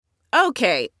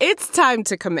Okay, it's time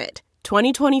to commit.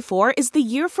 2024 is the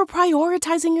year for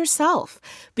prioritizing yourself.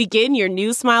 Begin your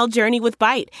new smile journey with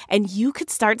Byte, and you could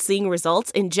start seeing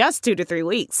results in just 2 to 3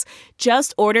 weeks.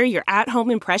 Just order your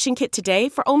at-home impression kit today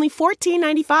for only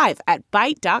 $14.95 at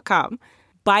Byte.com.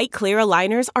 Byte Clear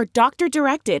aligners are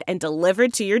doctor-directed and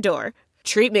delivered to your door.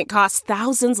 Treatment costs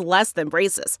thousands less than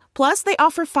braces. Plus, they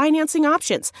offer financing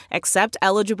options, accept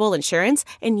eligible insurance,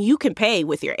 and you can pay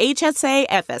with your HSA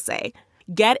FSA.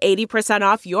 Get 80%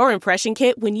 off your impression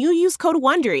kit when you use code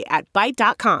WONDERY at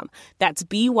Byte.com. That's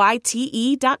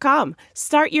BYTE.com.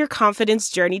 Start your confidence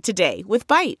journey today with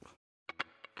Byte.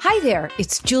 Hi there,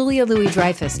 it's Julia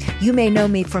Louis-Dreyfus. You may know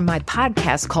me from my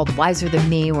podcast called Wiser Than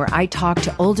Me, where I talk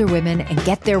to older women and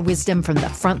get their wisdom from the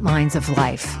front lines of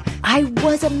life. I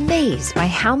was amazed by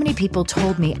how many people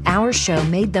told me our show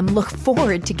made them look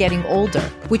forward to getting older,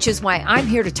 which is why I'm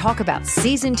here to talk about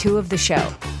season 2 of the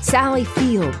show. Sally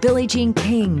Field, Billie Jean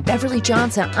King, Beverly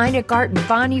Johnson, Ina Garten,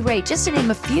 Bonnie Raitt, just to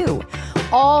name a few.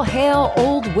 All hail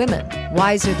old women.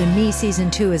 Wiser Than Me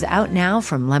season 2 is out now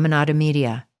from Lemonada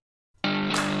Media.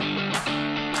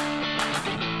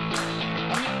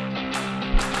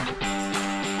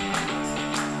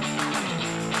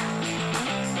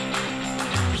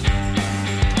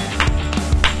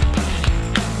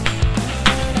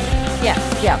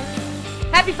 Yeah.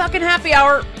 Happy fucking happy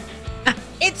hour.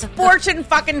 It's Fortune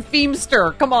fucking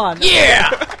Feimster. Come on.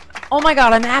 Yeah. Oh my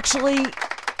God, I'm actually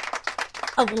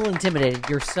a little intimidated.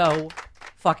 You're so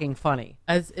fucking funny.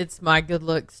 It's my good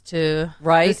looks too.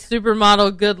 Right? The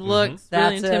supermodel good looks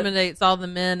really That's intimidates all the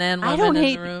men and women in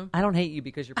the room. I don't hate you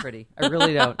because you're pretty. I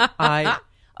really don't.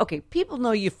 Okay, people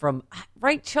know you from,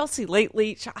 right, Chelsea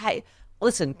lately.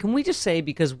 Listen, can we just say,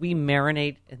 because we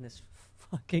marinate in this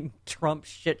fucking Trump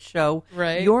shit show,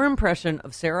 right? Your impression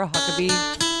of Sarah Huckabee,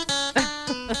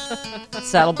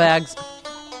 saddlebags,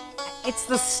 it's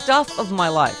the stuff of my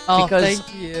life. Oh, because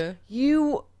thank you.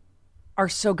 You are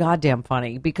so goddamn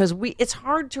funny, because it's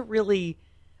hard to really,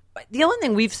 the only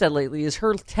thing we've said lately is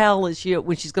her tell is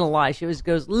when she's going to lie, she always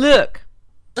goes, look.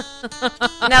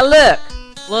 Now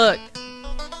look.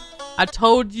 I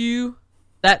told you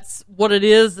that's what it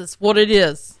is. That's what it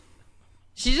is.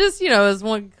 She just, is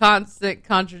one constant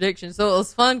contradiction. So it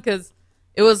was fun because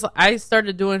I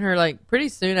started doing her like pretty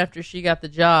soon after she got the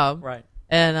job. Right.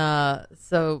 And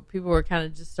so people were kind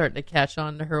of just starting to catch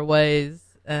on to her ways.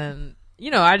 And,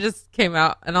 I just came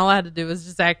out and all I had to do was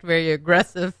just act very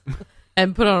aggressive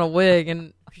and put on a wig.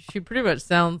 And she pretty much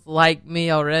sounds like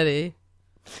me already.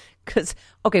 Because,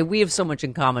 okay, we have so much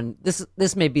in common.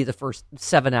 This may be the first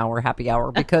 7-hour happy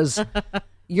hour because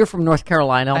you're from North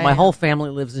Carolina. My whole family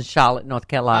lives in Charlotte, North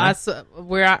Carolina.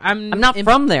 I'm not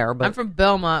from there, but I'm from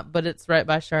Belmont, but it's right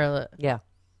by Charlotte. Yeah.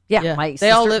 My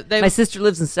sister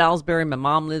lives in Salisbury. My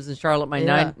mom lives in Charlotte. My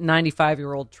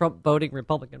 95-year-old Trump voting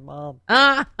Republican mom.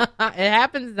 It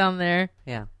happens down there.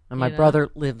 Yeah, and my brother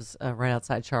lives right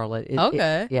outside Charlotte.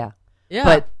 Okay. Yeah.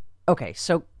 But okay,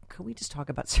 so can we just talk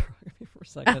about Sarah for a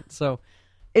second? So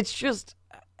it's just,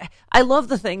 I love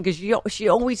the thing because she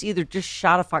always either just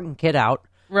shot a fucking kid out.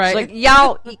 Right. She's like,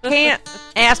 y'all, you can't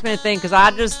ask me anything because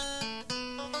I just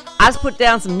put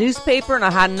down some newspaper and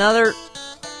I had another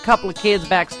couple of kids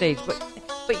backstage.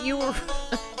 But you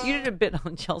did a bit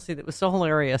on Chelsea that was so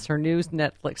hilarious. Her news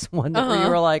Netflix one where you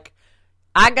were like,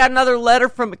 I got another letter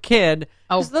from a kid.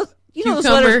 Oh, those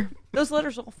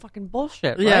letters are all fucking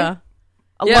bullshit, right? Yeah.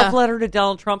 A love letter to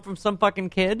Donald Trump from some fucking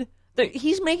kid.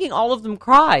 He's making all of them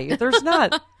cry. There's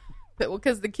not.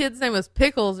 Because the kid's name was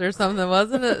Pickles or something,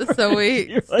 wasn't it? So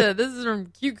we said, this is from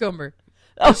Cucumber.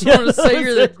 I just want to say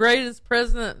you're the greatest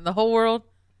president in the whole world.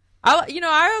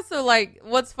 I also like,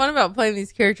 what's fun about playing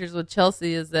these characters with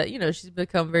Chelsea is that, she's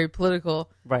become very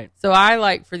political. Right. So I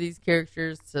like for these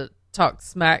characters to talk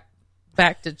smack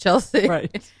back to Chelsea.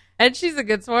 Right. And she's a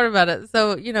good sport about it.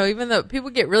 So, even though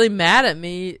people get really mad at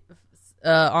me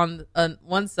on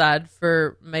one side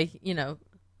for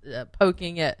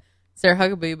poking at Sarah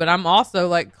Huckabee, but I'm also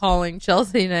like calling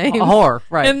Chelsea names. A whore,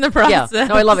 right? In the process. Yeah.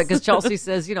 No, I love it because Chelsea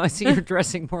says, I see you're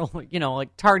dressing more like,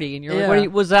 like tardy, and you're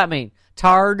like, what does that mean?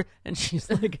 Tard? And she's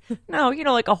like, no,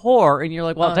 like a whore, and you're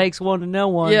like, well, it takes one to know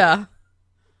one. Yeah.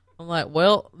 I'm like,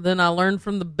 well, then I learned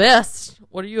from the best.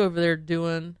 What are you over there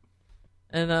doing?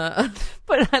 And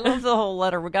but I love the whole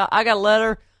letter. I got a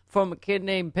letter from a kid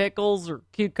named Pickles or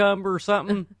Cucumber or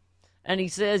something. And he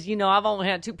says, I've only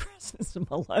had 2 presidents in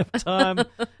my lifetime.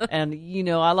 And,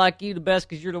 I like you the best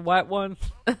because you're the white one.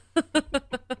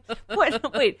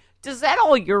 Wait, does that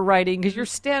all you're writing? Because your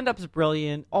stand-up's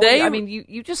brilliant.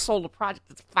 You just sold a project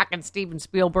that's fucking Steven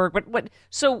Spielberg. But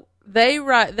so they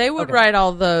would write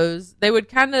all those. They would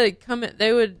kind of come in,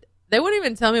 they they wouldn't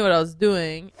even tell me what I was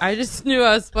doing. I just knew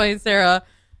I was playing Sarah,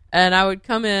 and I would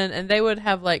come in, and they would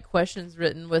have like questions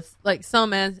written with like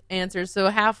some answers. So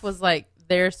half was like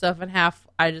their stuff, and half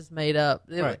I just made up.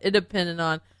 It depended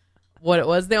on what it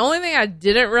was. The only thing I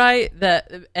didn't write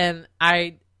and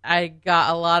I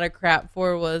got a lot of crap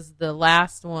for was the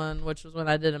last one, which was when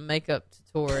I did a makeup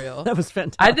tutorial. That was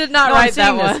fantastic. I did not write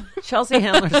that one. Chelsea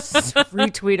Handler's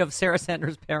retweet of Sarah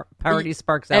Sanders' parody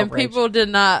sparks outrage. And people did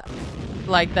not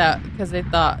like that because they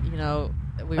thought,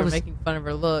 we were making fun of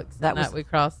her looks that we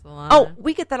crossed the line. Oh,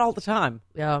 we get that all the time.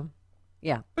 Yeah.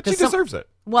 Yeah. But she deserves it.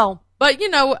 Well, but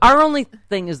our only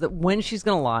thing is that when she's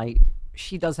going to lie,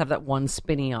 she does have that one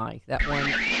spinny eye. That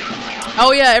one.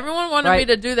 Oh, yeah. Everyone wanted me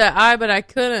to do that eye, but I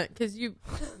couldn't because you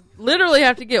literally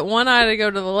have to get one eye to go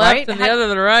to the left and the other to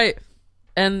the right.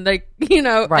 And they,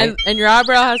 and your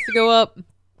eyebrow has to go up.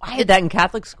 I had that in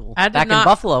Catholic school back in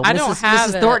Buffalo.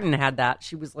 Mrs. Thornton had that.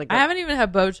 She was like, I haven't even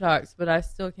had Botox, but I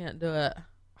still can't do it.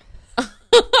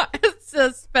 It's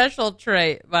a special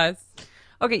trait.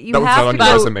 Okay, you have to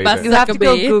go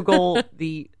Huckabee. Google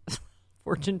the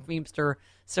Fortune Feimster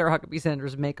Sarah Huckabee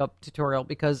Sanders makeup tutorial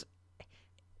because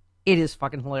it is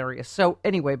fucking hilarious. So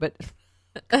anyway, but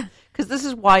because this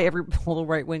is why every whole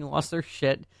right wing lost their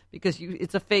shit because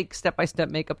it's a fake step-by-step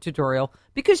makeup tutorial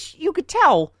because you could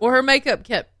tell. Well, her makeup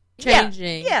kept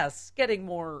changing. Yes, getting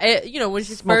more. When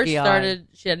she first started,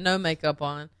 she had no makeup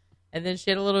on, and then she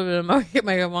had a little bit of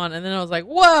makeup on, and then I was like,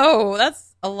 "Whoa,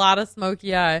 that's a lot of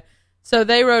smoky eye." So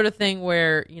they wrote a thing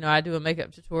where I do a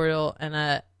makeup tutorial and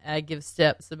I give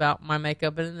steps about my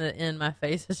makeup, and in the end, my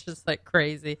face is just like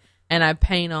crazy, and I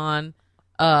paint on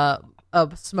a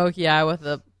smoky eye with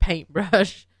a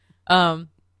paintbrush.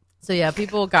 So yeah,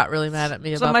 people got really mad at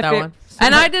me about that one,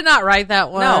 and I did not write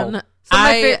that one. No.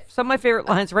 Some of my favorite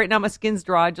lines. Right now, my skin's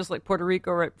dry, just like Puerto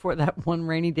Rico. Right before that one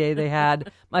rainy day they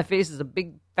had, my face is a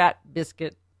big fat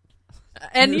biscuit.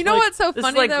 And you know what's so funny?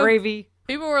 It's like though? gravy.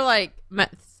 People were like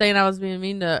saying I was being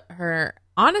mean to her.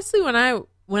 Honestly, when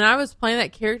I was playing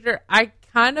that character, I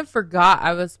kind of forgot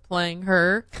I was playing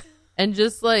her, and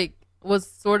just like was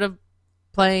sort of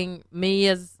playing me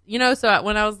as So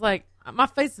when I was like, my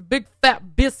face is a big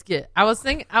fat biscuit, I was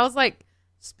like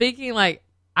speaking like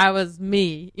I was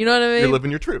me. You know what I mean? You're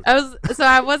living your truth.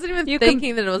 I wasn't even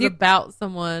thinking that it was about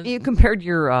someone. You compared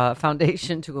your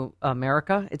foundation to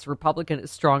America. It's Republican,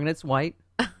 it's strong, and it's white.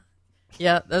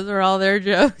 Yeah, those are all their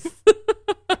jokes.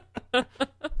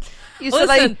 You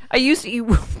said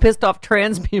you pissed off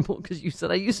trans people because you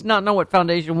said I used to not know what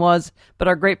foundation was, but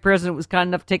our great president was kind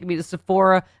enough to take me to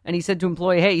Sephora, and he said to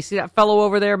employee, "Hey, you see that fellow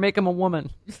over there? Make him a woman."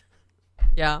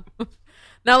 Yeah.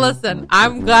 Now listen,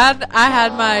 I'm glad I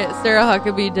had my Sarah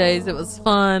Huckabee days. It was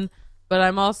fun, but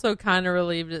I'm also kind of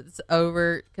relieved it's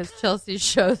over because Chelsea's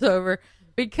show's over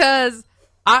because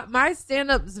my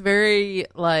stand-up's very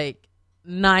like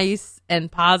nice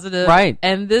and positive, right?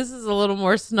 And this is a little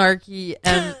more snarky,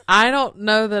 and I don't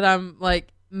know that I'm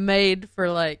like made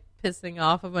for like pissing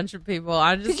off a bunch of people.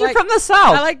 I'm just you're from the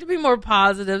South. I like to be more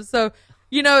positive, so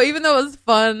even though it was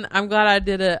fun, I'm glad I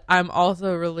did it. I'm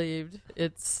also relieved.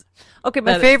 It's okay.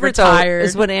 My favorite though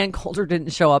is when Ann Coulter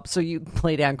didn't show up, so you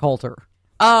played Ann Coulter.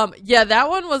 Yeah, that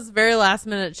one was very last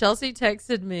minute. Chelsea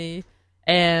texted me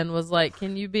and was like,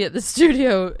 "Can you be at the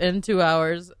studio in 2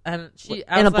 hours?" And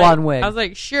in a blonde wig. I was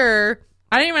like, "Sure."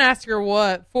 I didn't even ask her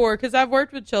what for because I've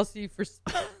worked with Chelsea for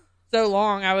so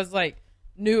long. I was like,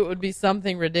 knew it would be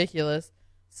something ridiculous.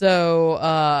 So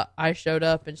I showed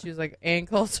up and she was like, "Ann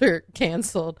Coulter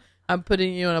canceled. I'm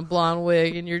putting you in a blonde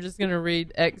wig and you're just gonna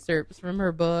read excerpts from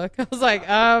her book." I was like,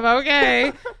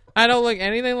 okay. I don't look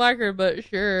anything like her, but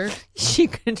sure. She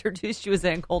introduced you as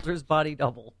Ann Coulter's body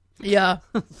double. Yeah,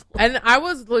 and I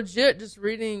was legit just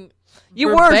reading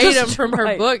verbatim from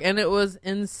her book, and it was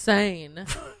insane.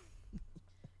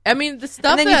 I mean, the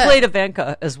stuff. And then you played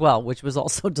Ivanka as well, which was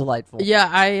also delightful.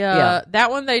 Yeah, that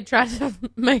one they tried to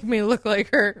make me look like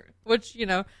her, which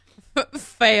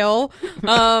fail.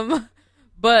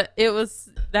 But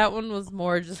that one was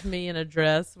more just me in a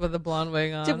dress with a blonde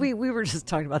wig on. We were just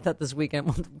talking about that this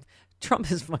weekend.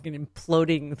 Trump is fucking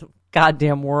imploding the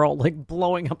goddamn world, like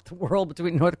blowing up the world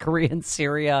between North Korea and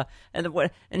Syria.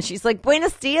 And she's like,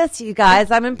 "Buenos dias, you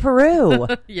guys. I'm in Peru."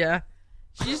 Yeah.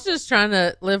 She's just trying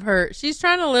to live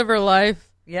her life.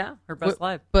 Yeah, her best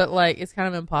life. But like, it's kind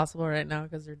of impossible right now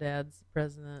because her dad's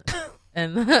president.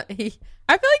 And I feel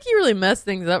like he really messed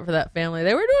things up for that family.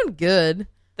 They were doing good.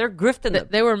 They're grifting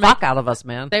the fuck out of us,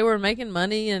 man. They were making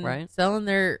money and selling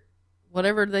their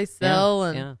whatever they sell.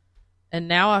 And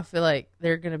now I feel like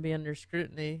they're going to be under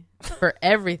scrutiny for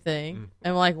everything.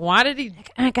 And like, why did he?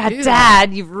 Oh my God,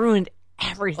 Dad, you've ruined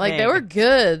everything. Like, they were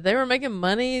good. They were making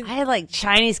money. I had like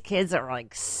Chinese kids that were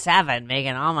like 7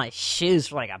 making all my shoes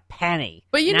for like a penny.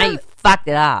 But now you fucked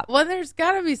it up. Well, there's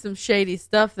got to be some shady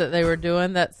stuff that they were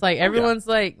doing that's like everyone's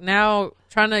like now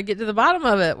trying to get to the bottom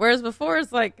of it. Whereas before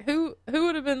it's like who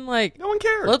would have been like, no one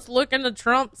cares. Let's look into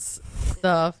Trump's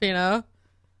stuff,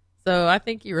 So I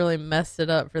think he really messed it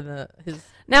up for his.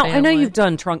 Now family. I know you've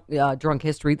done drunk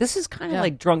history. This is kind of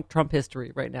like drunk Trump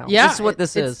history right now. Yeah, this is what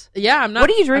this is. Yeah, I'm not. What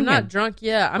are you drinking? I'm not drunk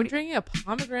yet. I'm drinking a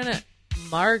pomegranate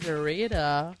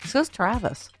margarita. So's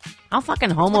Travis. How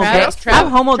fucking homo Travis, gay? How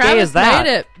homo gay is that?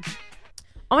 Made it.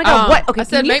 Oh my god! What? Okay, I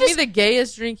said make me the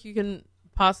gayest drink you can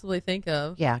possibly think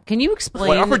of. Yeah, can you explain?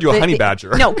 Well, I offered you a honey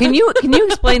badger. No, can you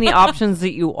explain the options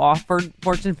that you offered,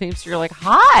 Fortune Feimster? You're like,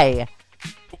 hi.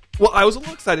 Well, I was a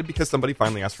little excited because somebody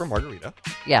finally asked for a margarita.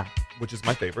 Yeah, which is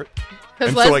my favorite.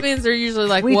 Because lesbians are usually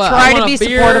like, we what? try to be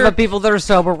supportive of people that are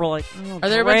sober. We're like, are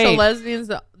there a bunch of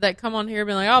lesbians that come on here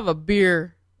being like, I'll have a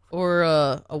beer or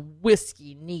a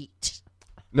whiskey neat?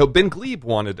 No, Ben Glebe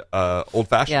wanted old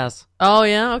fashioned. Yes. Oh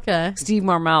yeah, okay. Steve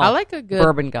Marmel. I like a good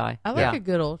bourbon guy. I like a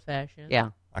good old fashioned. Yeah.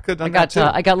 I could have done that too.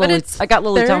 I got Lily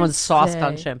Tomlin's sauced on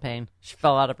Thursday. champagne. She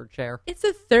fell out of her chair. It's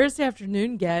a Thursday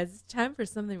afternoon, guys. It's time for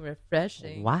something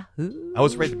refreshing. Wahoo! I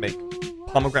was ready to make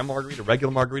pomegranate margarita,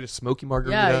 regular margarita, smoky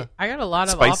margarita. Yeah, I got a lot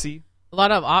of spicy. a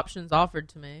lot of options offered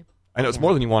to me. I know it's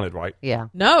more than you wanted, right? Yeah.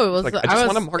 No, it was Like, I just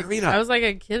want a margarita. I was like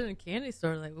a kid in a candy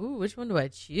store, like, ooh, which one do I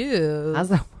choose?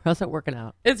 How's that working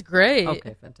out? It's great.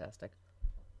 Okay, fantastic.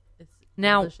 It's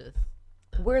Now, delicious.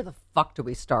 where the fuck do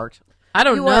we start? I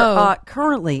don't You know. are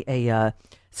currently a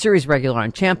series regular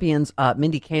on Champions.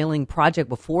 Mindy Kaling project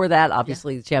before that,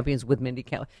 obviously the Champions with Mindy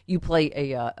Kaling. You play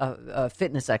a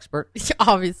fitness expert.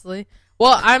 Obviously.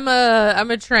 Well, I'm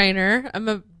a trainer.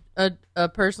 I'm a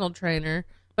personal trainer.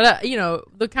 But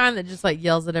the kind that just like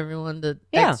yells at everyone to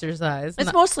exercise.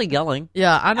 It's mostly yelling.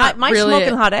 Yeah, I'm not my really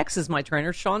Smoking Hot Ex is my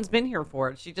trainer. Sean's been here for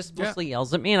it. She just mostly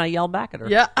yells at me, and I yell back at her.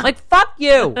 Yeah. Like, fuck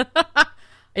you.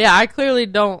 Yeah, I clearly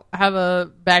don't have a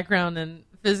background in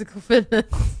physical fitness.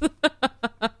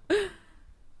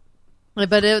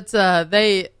 But it's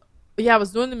I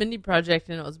was doing the Mindy project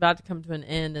and it was about to come to an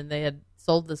end and they had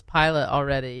sold this pilot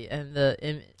already and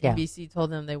the NBC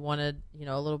told them they wanted,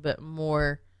 a little bit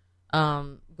more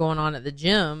going on at the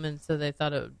gym, and so they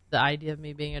thought the idea of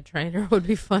me being a trainer would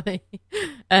be funny.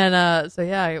 And I was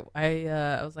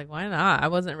like, why not? I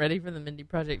wasn't ready for the Mindy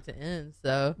project to end,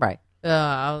 so Right.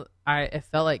 It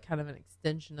felt like kind of an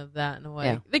extension of that in a way.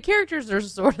 Yeah. The characters are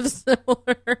sort of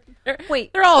similar.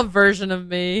 Wait. They're all a version of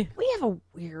me. We have a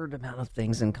weird amount of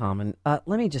things in common. Let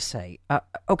me just say,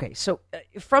 okay, so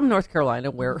from North Carolina,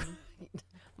 where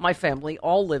my family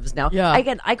all lives now. Yeah.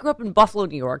 Again, I grew up in Buffalo,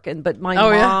 New York, but my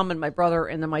mom and my brother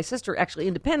and then my sister actually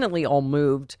independently all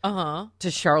moved to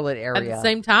Charlotte area. At the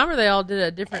same time, or they all did it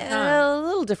at different times? A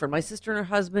little different. My sister and her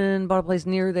husband bought a place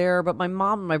near there, but my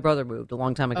mom and my brother moved a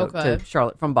long time ago to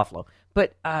Charlotte from Buffalo.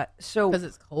 But because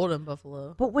it's cold in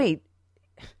Buffalo. But wait.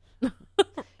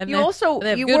 And you have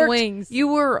good worked, wings. You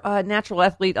were a natural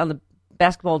athlete on the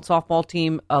basketball and softball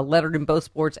team, lettered in both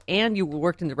sports, and you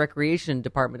worked in the recreation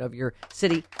department of your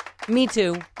city. Me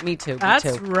too.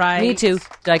 That's right. Me too.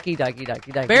 Dykey.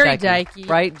 Very dykey.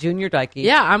 Right? Junior dykey.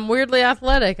 Yeah, I'm weirdly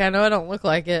athletic. I know I don't look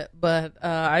like it, but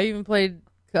I even played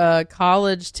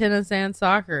college tennis and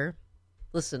soccer.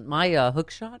 Listen, my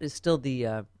hook shot is still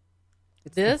the...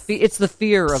 It's the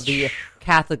fear of the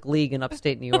Catholic League in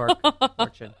upstate New York.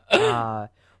 Fortune.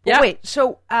 Wait,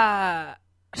 so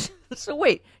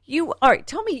wait, all right,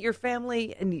 tell me your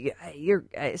family and your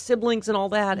siblings and all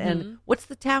that, and what's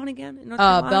the town again in North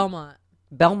Carolina?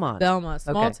 Belmont,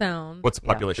 small town. What's the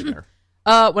population there?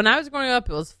 When I was growing up,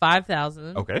 it was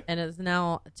 5,000. Okay. And it's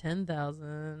now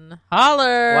 10,000.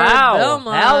 Holler! Wow.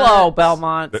 Belmont. Hello,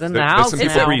 Belmont. In the house some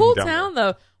It's people a now. cool down town,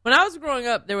 though. When I was growing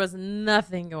up, there was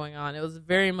nothing going on. It was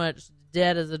very much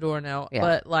dead as a doornail. Yeah.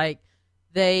 But like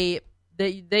they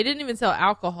didn't even sell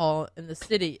alcohol in the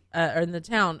city or in the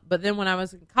town. But then when I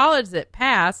was in college, it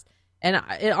passed, and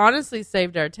it honestly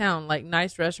saved our town. Like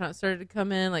nice restaurants started to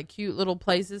come in, like cute little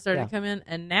places started to come in,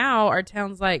 and now our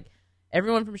town's like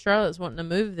everyone from Charlotte's wanting to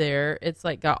move there. It's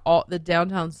like got all the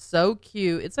downtown's so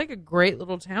cute. It's like a great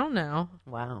little town now.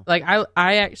 Wow. Like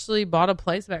I actually bought a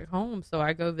place back home, so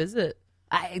I go visit.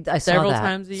 I saw Several that.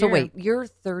 times a So year. wait, you're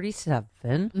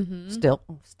 37.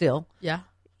 Still. Yeah.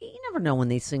 You never know when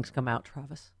these things come out,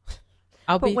 Travis.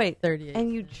 I'll But be wait, 38.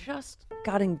 and you just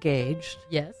got engaged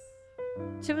Yes.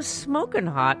 to a smoking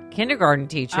hot kindergarten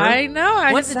teacher. I know.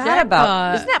 I What's hit the that about?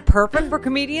 jackpot. Isn't that perfect for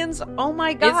comedians? Oh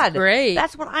my God. great.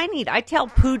 That's what I need. I tell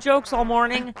poo jokes all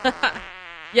morning.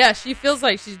 Yeah, she feels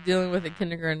like she's dealing with a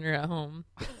kindergartner at home.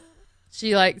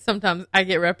 She sometimes I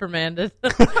get reprimanded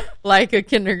like a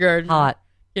kindergartner.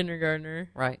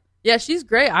 Right. Yeah, she's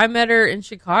great. I met her in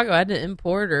Chicago. I had to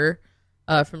import her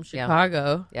from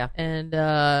Chicago. Yeah.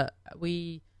 And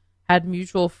we had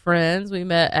mutual friends. We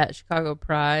met at Chicago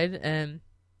Pride and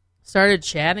started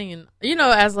chatting. And,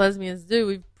 as lesbians do,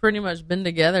 we've pretty much been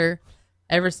together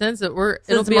ever since. It'll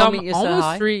be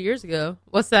almost 3 years ago.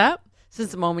 What's that?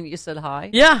 Since the moment you said hi?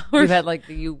 Yeah. You've had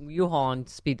the U-Haul on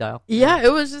speed dial. Yeah,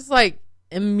 it was just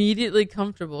immediately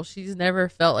comfortable. She's never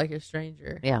felt like a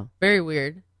stranger. Yeah. Very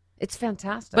weird. It's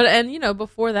fantastic. But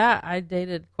before that, I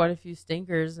dated quite a few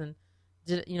stinkers and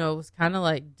was kind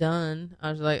of done.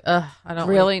 I was like, ugh, I don't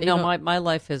really. No, my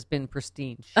life has been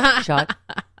pristine. Shut.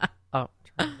 Oh,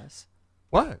 try this.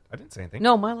 What? I didn't say anything.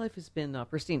 No, my life has been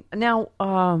pristine. Now,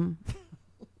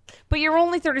 but you're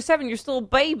only 37. You're still a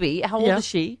baby. How old is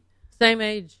she? Same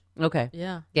age. Okay.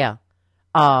 Yeah. Yeah.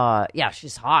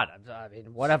 She's hot. I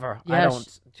mean, whatever. Yeah,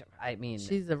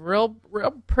 she's a real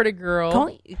pretty girl.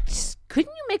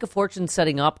 Couldn't you make a fortune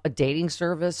setting up a dating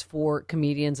service for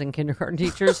comedians and kindergarten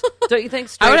teachers? Don't you think?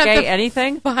 Straight, I would have gay, to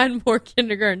anything? Find more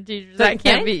kindergarten teachers. That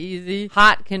can't be easy.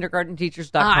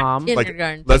 Hotkindergartenteachers.com.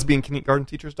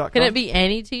 Lesbiankindergartenteachers.com. Can it be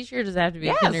any teacher? Or does it have to be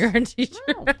a kindergarten teacher?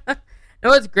 No.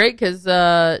 No, it's great because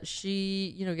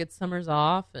she gets summers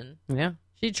off and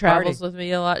she travels with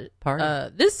me a lot.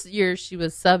 This year she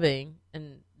was subbing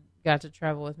and got to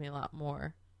travel with me a lot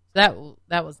more. That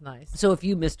was nice. So if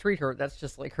you mistreat her, that's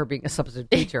just like her being a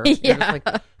substitute teacher. Yeah.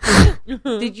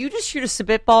 Did you just shoot a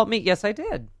spitball at me? Yes, I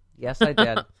did.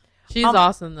 She's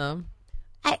awesome though.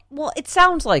 Well, it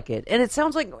sounds like it. And it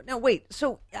sounds like, no, wait.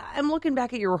 So I'm looking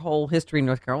back at your whole history in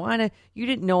North Carolina. You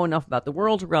didn't know enough about the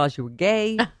world to realize you were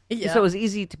gay. Yeah. So it was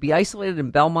easy to be isolated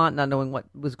in Belmont, not knowing what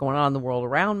was going on in the world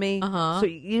around me. Uh-huh. So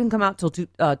you didn't come out till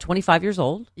 25 years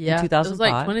old in 2005.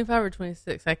 It was 25 or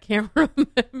 26. I can't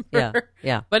remember.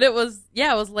 Yeah. But it was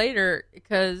later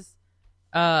because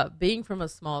being from a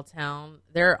small town,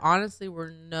 there honestly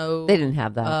were no... They didn't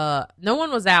have that. No one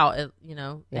was out,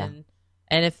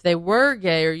 and if they were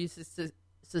gay or you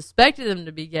suspected them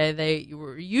to be gay, you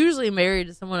were usually married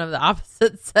to someone of the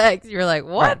opposite sex. You're like,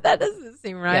 what? Right. That doesn't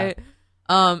seem right.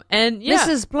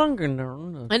 Mrs.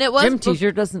 Blungerboom. And it was gym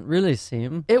teacher doesn't really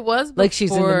seem. It was before, like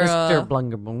she's into Mr.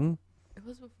 Blungerboom. It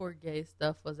was before gay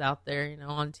stuff was out there,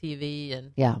 on TV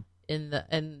and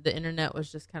the internet was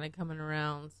just kind of coming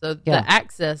around. So the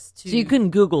access to... So you couldn't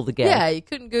Google the gay. Yeah, you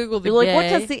couldn't Google the You're gay.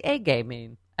 like, what does the A gay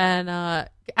mean? And,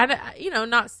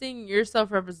 not seeing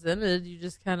yourself represented, you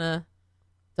just kind of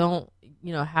don't,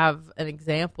 have an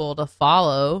example to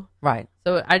follow. Right.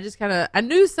 So I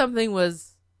knew something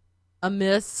was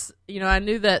amiss. I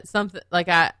knew that something,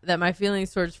 that my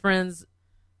feelings towards friends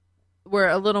were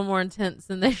a little more intense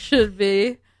than they should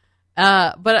be.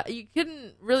 But you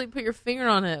couldn't really put your finger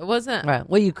on it. It wasn't... Right.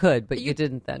 Well, you could, but you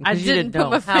didn't then. I didn't put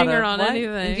my finger on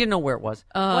anything. You didn't know where it was.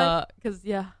 Because,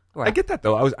 Right. I get that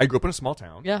though. I grew up in a small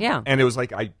town. Yeah. And it was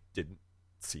like I didn't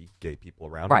see gay people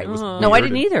around. Right. It was No, I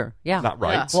didn't either. Yeah. Not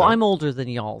right. Yeah. So. Well, I'm older than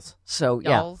y'all's. So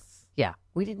y'all's. Yeah.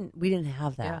 We didn't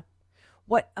have that. Yeah.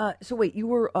 What so wait, you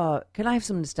were can I have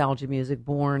some nostalgia music?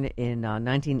 Born in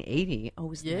 1980.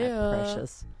 Oh, isn't that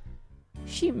precious?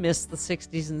 She missed the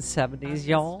 60s and 70s,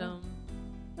 y'all.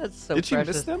 That's so Did precious.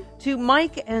 She miss them? To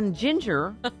Mike and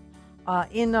Ginger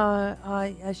in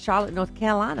Charlotte, North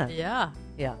Carolina. Yeah.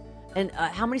 Yeah. And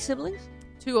how many siblings?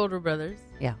 2 older brothers.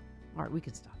 Yeah. All right, we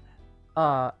can stop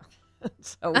that.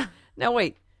 So now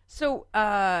wait. So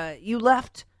you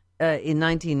left in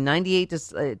 1998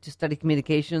 to study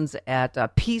communications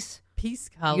at Peace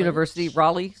College University,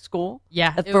 Raleigh School.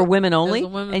 Yeah, for women only.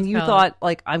 And you thought,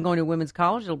 I'm going to women's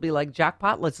college. It'll be like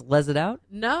jackpot. Let's les it out.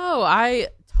 No, I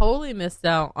totally missed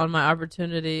out on my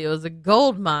opportunity. It was a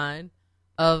gold mine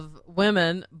of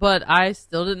women, but I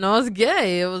still didn't know I was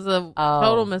gay. It was a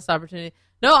total missed opportunity.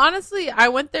 No, honestly, I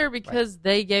went there because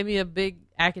they gave me a big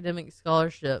academic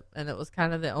scholarship, and it was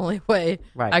kind of the only way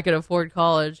I could afford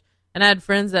college. And I had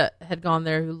friends that had gone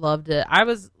there who loved it. I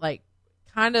was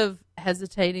kind of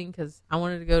hesitating because I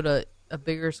wanted to go to a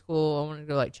bigger school. I wanted to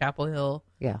go Chapel Hill.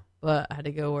 Yeah. But I had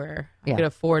to go where I could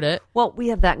afford it. Well, we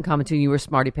have that in common, too. You were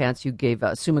smarty pants. You gave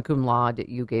summa cum laude.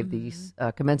 You gave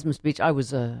the commencement speech. I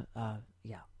was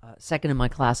second in my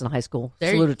class in high school.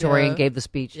 Salutatorian and gave the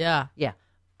speech. Yeah. Yeah.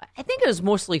 I think it was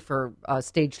mostly for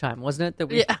stage time, wasn't it? That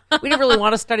we didn't really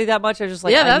want to study that much. I was just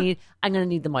like, I'm going to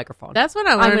need the microphone. That's when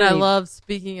I learned I love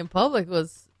speaking in public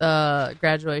was the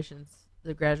graduation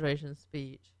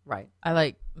speech. Right.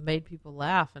 I made people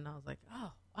laugh, and I was like,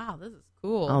 oh, wow, this is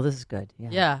cool. Oh, this is good.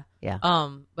 Yeah.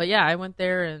 But yeah, I went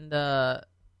there, and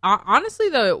honestly,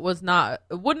 though, it would not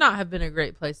have been a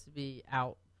great place to be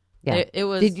out. Yeah. It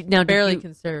was Did fairly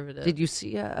conservative. Did you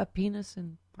see a penis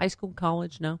in high school,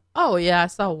 college? No. Oh yeah, I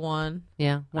saw one.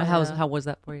 Yeah. Well, how was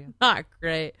that for you? Not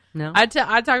great. No. I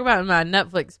talk about in my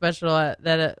Netflix special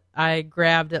that I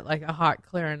grabbed it like a hot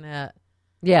clarinet.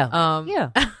 Yeah. Yeah.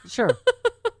 Sure.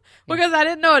 Because I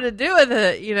didn't know what to do with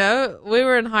it. You know, we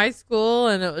were in high school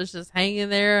and it was just hanging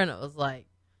there, and it was like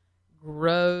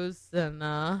gross and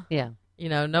yeah. You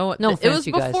know, no offense, it was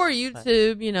you guys, before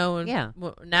YouTube, you know, and yeah.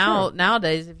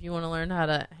 nowadays if you want to learn how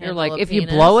to handle You're like, a if penis,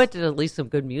 you blow it, did at least some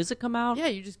good music come out? yeah,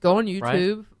 you just go on YouTube.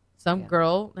 Right? Some Yeah.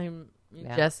 girl named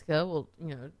Yeah. Jessica will,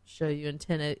 show you in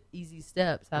 10 easy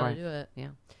steps how Right. to do it. Yeah.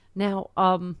 Now,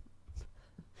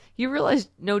 you realize,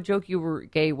 no joke, you were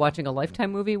gay watching a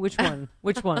Lifetime movie? Which one?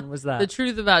 Which one was that? The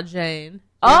Truth About Jane. You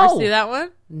Oh! ever see that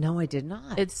one? No, I did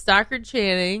not. It's Stockard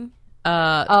Channing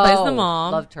plays the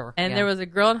mom. Loved her. And Yeah. there was a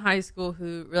girl in high school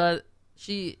who realized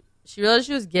she realized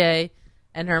she was gay,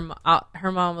 and her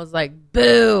mom was like,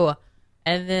 "Boo!"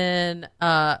 And then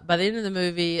by the end of the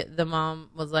movie, the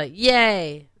mom was like,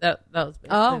 "Yay!" That was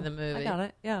basically the movie. I got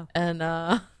it. Yeah.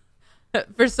 And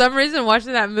for some reason,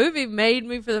 watching that movie made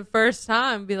me for the first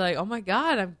time be like, "Oh my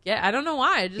god, I'm gay!" I don't know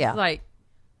why. It just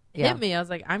hit me. I was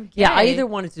like, "I'm gay." Yeah, I either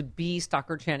wanted to be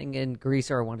Stockard Channing in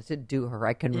Grease or I wanted to do her.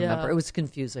 I couldn't Yeah. remember. It was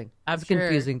confusing. I'm It was a sure.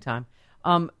 confusing time.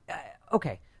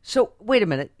 Okay, so wait a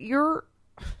minute. Your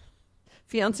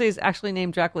fiance is actually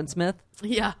named Jacqueline Smith?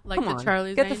 Yeah, like Come the on,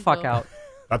 Charlie's get the Angel. fuck out.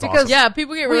 That's Because- awesome. Yeah,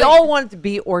 people get We really all wanted to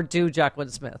be or do Jacqueline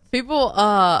Smith. people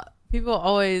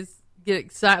always get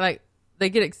excited, like they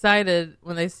get excited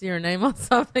when they see her name on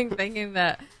something, thinking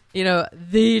that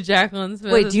the Jacqueline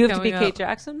Smith. Wait, is do you have to be coming Kate up.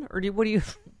 Jackson, or what do you?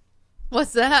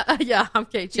 What's that? Yeah, I'm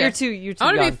Kate Jackson. You're too I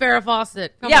want to young. be Farrah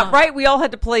Fawcett. Come Yeah, on. right. We all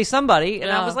had to play somebody, and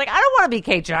Yeah. I was like, I don't want to be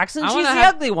Kate Jackson. I She's wanna the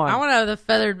have- ugly one. I want to have the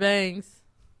feathered bangs.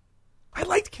 I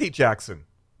liked Kate Jackson.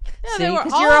 Yeah, See, they were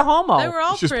 'cause all- you're a homo. They were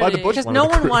all She's pretty. probably the Bush Because one no of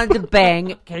the one crew. wanted to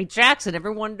bang Kate Jackson.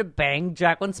 Everyone wanted to bang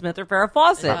Jacqueline Smith or Farrah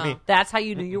Fawcett. Not me. That's how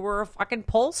you knew you were a fucking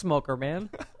pole smoker, man.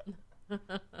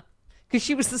 Because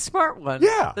she was the smart one.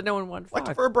 Yeah. That no one wanted to Liked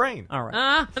fuck. her brain. All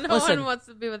right. No Listen. one wants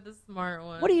to be with the smart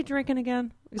one. What are you drinking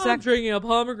again? I'm drinking a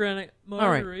pomegranate All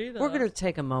right. margarita. We're going to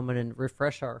take a moment and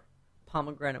refresh our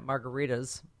pomegranate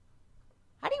margaritas.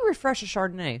 How do you refresh a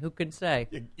Chardonnay? Who can say?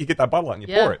 You get that bottle out and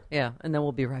you Yeah. pour it. Yeah, and then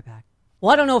we'll be right back.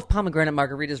 Well, I don't know if pomegranate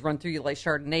margaritas run through you like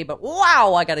Chardonnay, but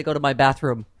wow, I got to go to my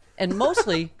bathroom. And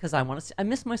mostly because I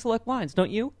miss my Select Blinds,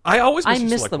 don't you? I always I your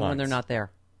miss Select them when Blinds. they're not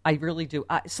there. I really do.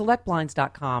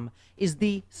 SelectBlinds.com is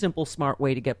the simple, smart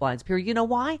way to get blinds, period. You know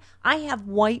why? I have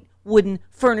white wooden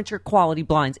furniture quality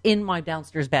blinds in my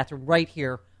downstairs bathroom right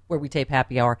here where we tape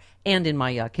Happy Hour and in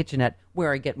my kitchenette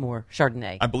where I get more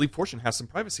Chardonnay. I believe Fortune has some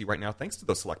privacy right now thanks to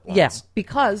those Select Blinds. Yes,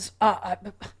 because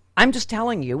I'm just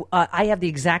telling you, I have the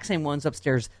exact same ones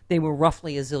upstairs. They were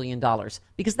roughly $1 zillion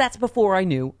because that's before I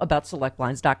knew about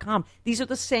SelectBlinds.com. These are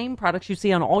the same products you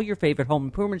see on all your favorite home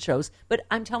improvement shows, but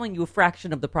I'm telling you a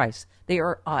fraction of the price. They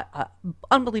are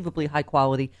unbelievably high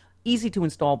quality, easy to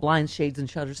install blinds, shades, and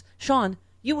shutters. Sean,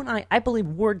 you and I believe,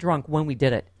 were drunk when we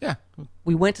did it. Yeah.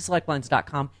 We went to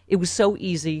SelectBlinds.com. It was so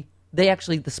easy.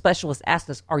 The specialist asked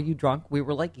us, "Are you drunk?" We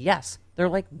were like, "Yes." They're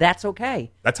like, "That's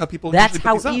okay." That's how people That's usually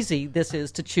how put these up. easy this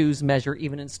is to choose, measure,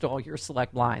 even install your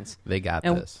Select Blinds. They got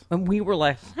And, this. and we were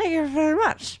like, "Thank you very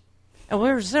much." And we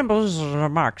were symbols and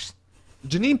remarks.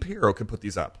 Janine Pirro could put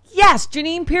these up. Yes,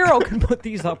 Janine Pirro can put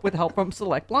these up with help from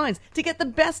Select Blinds. To get the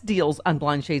best deals on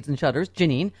blind shades and shutters,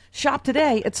 Janine, shop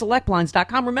today at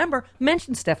SelectBlinds.com. Remember,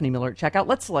 mention Stephanie Miller at checkout.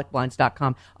 Let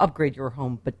SelectBlinds.com upgrade your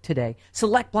home but today.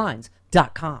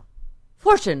 SelectBlinds.com.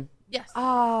 Fortune. Yes,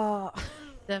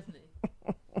 definitely.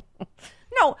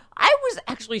 No, I was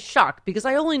actually shocked because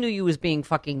I only knew you as being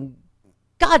fucking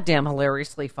goddamn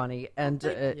hilariously funny. And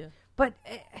you. but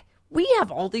we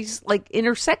have all these like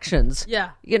intersections. Yeah.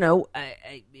 You know,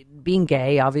 being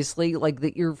gay, obviously, like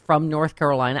that you're from North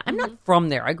Carolina. I'm not from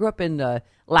there. I grew up in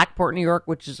Lockport, New York,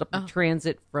 which is up in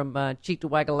transit from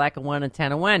Cheektowaga, and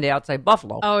Tanawanda outside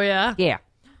Buffalo. Oh yeah. Yeah.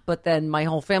 But then my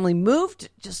whole family moved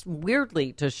just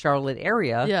weirdly to Charlotte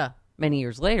area. Yeah. Many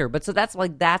years later. But so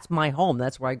that's my home.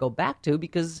 That's where I go back to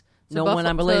because no one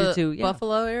I'm related to. Yeah.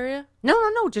 Buffalo area. No,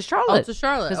 to Charlotte. Oh, to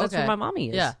Charlotte. Because that's Okay. where my mommy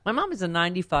is. Yeah. My mom is a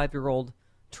 95-year-old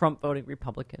Trump voting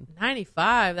Republican.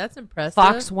 95. That's impressive.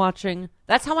 Fox watching.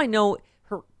 That's how I know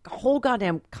her whole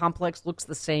goddamn complex looks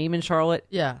the same in Charlotte.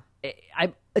 Yeah.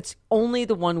 It's only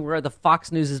the one where the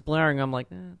Fox News is blaring. I'm like,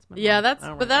 it's my Yeah, mom. All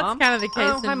right, that's Mom? kind of the case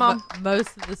Oh, hi, in Mom.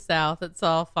 most of the South. It's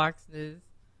all Fox News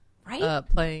Right?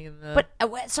 playing in the.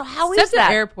 But so how except is that?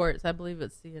 at airports, I believe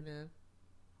it's CNN.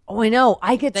 Oh, I know.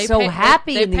 I get They so pay-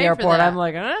 happy they in the pay for airport. that. I'm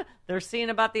like, they're seeing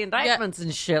about the indictments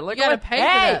and shit. Look you gotta at pay for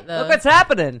that, though. Look what's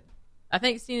happening. I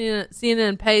think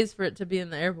CNN pays for it to be in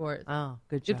the airport. Oh,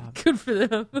 good job. Good for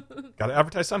them. Got to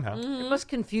advertise somehow. It must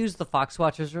confuse the Fox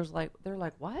watchers. They're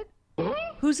like, what?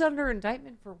 Who's under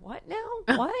indictment for what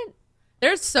now? What?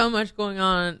 There's so much going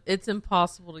on. It's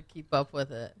impossible to keep up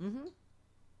with it. Mm-hmm.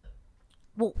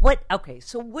 Well, what? Okay,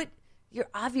 so what? You're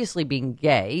obviously being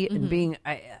gay and being.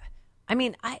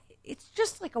 It's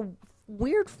just like a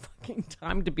weird fucking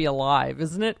time to be alive,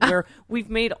 isn't it? Where we've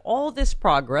made all this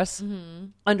progress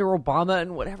under Obama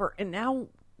and whatever, and now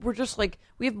we're just like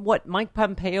we have Mike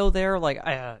Pompeo there. Like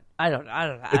I don't.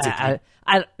 It's icky.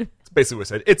 It's basically what I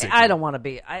said. It's icky. I don't want to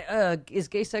be. Is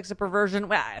gay sex a perversion?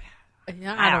 Well,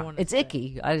 Yeah, I don't want to. It's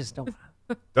icky. I just don't.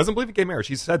 Doesn't believe in gay marriage.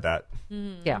 He said that.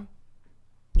 Yeah.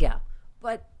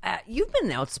 But you've been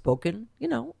an outspoken,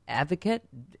 advocate,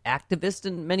 activist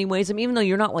in many ways. I mean, even though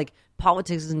you're not like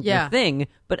politics isn't your thing,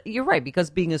 but you're right, because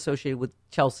being associated with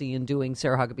Chelsea and doing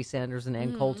Sarah Huckabee Sanders and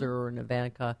Ann Coulter and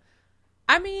Ivanka.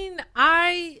 I mean,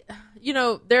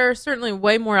 there are certainly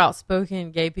way more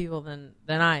outspoken gay people than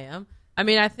I am. I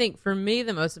mean, I think for me,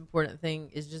 the most important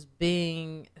thing is just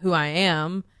being who I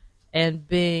am and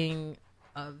being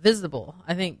visible.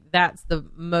 I think that's the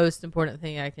most important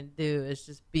thing I can do is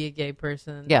just be a gay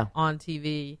person on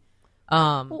TV.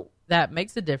 That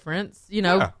makes a difference,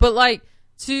 but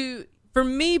for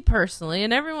me personally,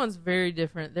 and everyone's very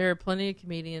different. There are plenty of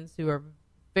comedians who are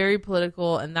very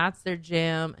political and that's their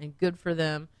jam and good for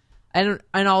them. And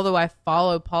although I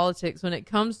follow politics, when it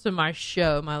comes to my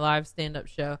show, my live stand-up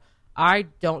show, I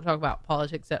don't talk about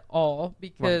politics at all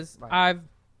because I've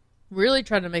really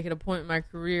tried to make it a point in my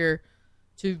career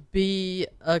to be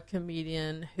a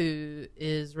comedian who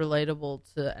is relatable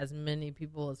to as many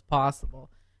people as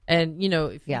possible. And,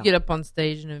 if you get up on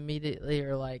stage and immediately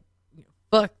are like,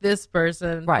 fuck this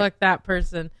person, fuck that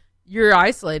person, you're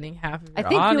isolating half of your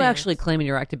audience. I think you actually claim in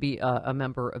your act to be a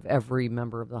member of every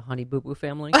member of the Honey Boo Boo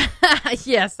family.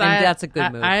 Yes. And that's a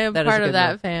good move. I am part of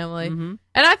that family. Mm-hmm.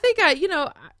 And I think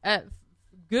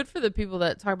good for the people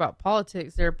that talk about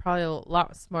politics. They're probably a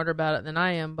lot smarter about it than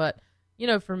I am, but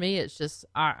for me, it's just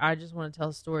I just want to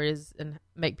tell stories and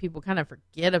make people kind of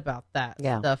forget about that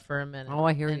stuff for a minute. Oh,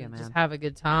 I hear you, man. Just have a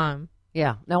good time.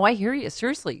 Yeah. No, I hear you.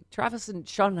 Seriously, Travis and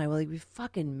Sean and I we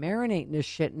fucking marinate in this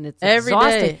shit, and it's every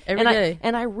exhausting. Every day.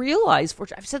 And I realize,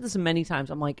 I've said this many times.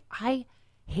 I'm like, I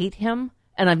hate him,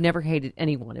 and I've never hated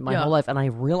anyone in my whole life, and I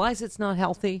realize it's not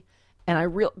healthy.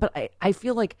 And but I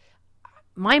feel like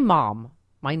my mom,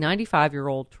 my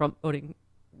 95-year-old Trump voting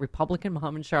Republican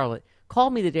mom in Charlotte,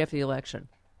 called me the day after the election.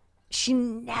 She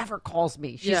never calls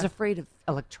me. She's afraid of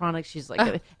electronics. She's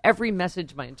like, every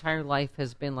message my entire life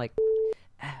has been like,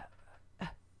 oh,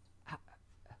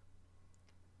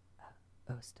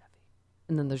 Steffi.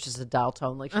 And then there's just a dial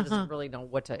tone. Like, she doesn't really know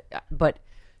what to, but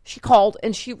she called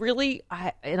and she really,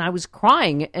 I was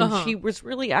crying and she was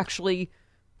really actually,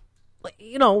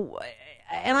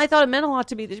 and I thought it meant a lot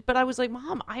to me, but I was like,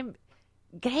 Mom, I'm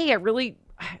gay. I really,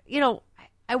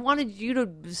 I wanted you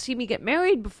to see me get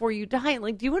married before you die.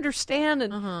 Like, do you understand?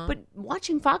 And but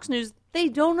watching Fox News, they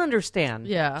don't understand.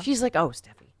 Yeah. She's like, oh,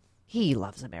 Steffi, he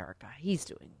loves America. He's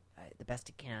doing the best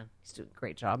he can. He's doing a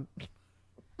great job.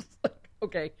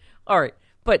 Okay. All right.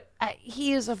 But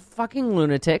he is a fucking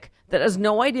lunatic that has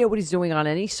no idea what he's doing on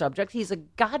any subject. He's a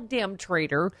goddamn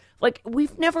traitor. Like,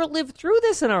 we've never lived through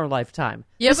this in our lifetime.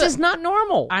 Yeah, this is not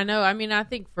normal. I know. I mean, I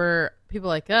think for people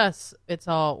like us,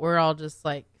 we're all just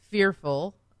like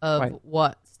fearful of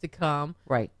what's to come.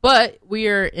 Right. But we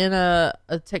are in a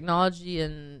technology,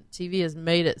 and TV has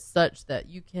made it such that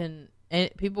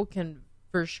people can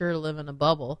for sure live in a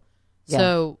bubble. Yeah.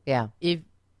 So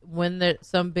when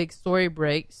some big story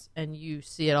breaks and you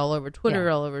see it all over Twitter,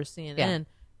 all over CNN,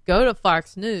 go to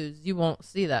Fox News, you won't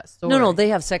see that story. No, they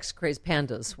have sex crazed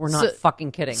pandas. We're not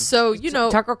fucking kidding. So,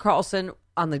 Tucker Carlson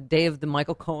on the day of the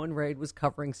Michael Cohen raid was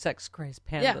covering sex crazed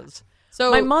pandas. Yeah. So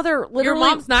my mother literally, your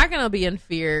mom's not going to be in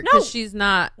fear because she's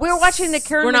not. We're watching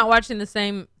We're not watching the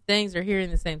same things or hearing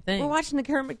the same things. We're watching the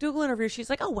Karen McDougal interview. She's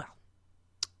like, oh well,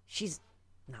 she's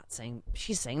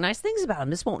saying nice things about him.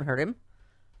 This won't hurt him.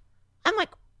 I'm like,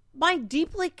 my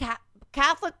deeply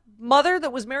Catholic mother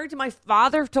that was married to my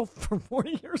father for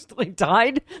 40 years till he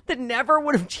died, that never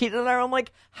would have cheated on her. I'm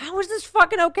like, how is this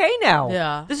fucking okay now?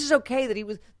 Yeah. This is okay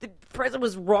that the president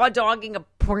was raw dogging a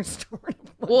porn star.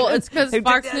 Well, it's because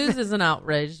Fox News isn't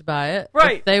outraged by it.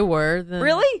 Right. If they were, then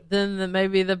really? Then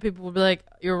maybe the people would be like,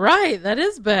 you're right, that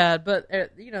is bad. But,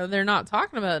 they're not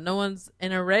talking about it. No one's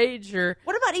in a rage or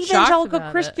what about evangelical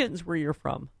about Christians where you're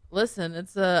from? Listen,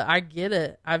 I get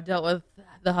it. I've dealt with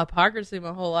the hypocrisy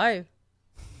my whole life.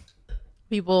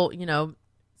 People,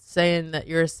 saying that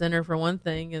you're a sinner for one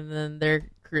thing, and then they're,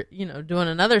 doing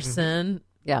another sin.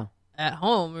 Yeah. at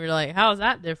home. You're like, how is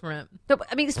that different? No,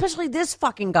 I mean, especially this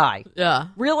fucking guy. Yeah.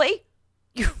 Really?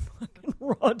 You're fucking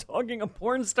raw dogging a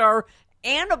porn star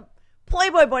and a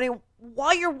Playboy bunny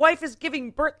while your wife is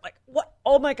giving birth. Like, what?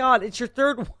 Oh my God, it's your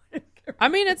third one. I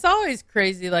mean, it's always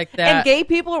crazy like that. And gay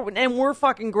people, and we're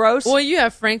fucking gross. Well, you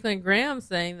have Franklin Graham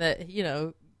saying that,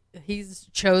 he's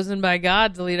chosen by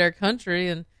God to lead our country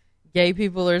and gay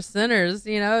people are sinners.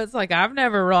 It's like, I've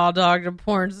never raw dogged a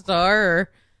porn star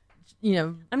or,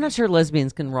 I'm not sure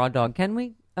lesbians can raw dog, can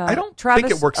we? I don't Travis,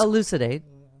 think it works elucidate.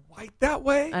 quite that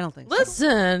way. I don't think so.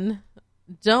 Listen,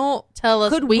 don't tell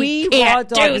us Could we raw can't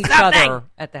dog do each something. other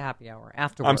at the happy hour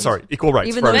afterwards? I'm sorry. Equal rights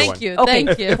Even for though- everyone. Thank you. Okay,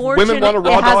 Thank you. Fortune Women want to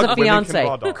raw has dog, a women can fiance.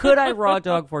 raw dog. Could I raw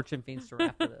dog Fortune Feimster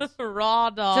after this? Raw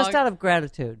dog. Just out of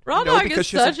gratitude. Raw No, dog because is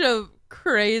she's such a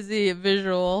crazy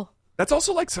visual. That's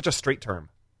also like such a straight term.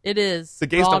 It is. The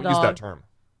gays raw don't dog. use that term.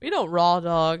 We don't raw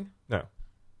dog. No.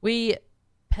 We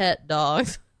pet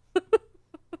dogs.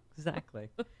 Exactly.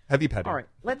 Heavy petting. All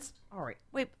right.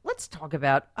 Wait, let's talk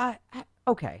about,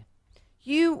 okay.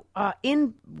 You,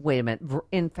 wait a minute.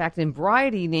 In fact, in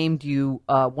Variety named you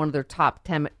one of their top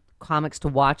 10 comics to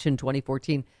watch in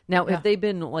 2014. Now, have they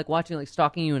been like watching, like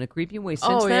stalking you in a creepy way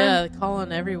since then? Yeah,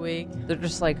 calling every week. They're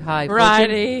just like, hi, Fortune.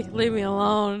 Variety, leave me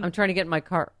alone. I'm trying to get in my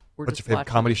car. We're What's just your favorite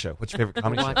watching. comedy show? What's your favorite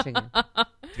comedy show? Watching.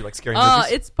 Do you like scary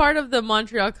movies? It's part of the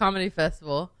Montreal Comedy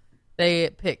Festival. They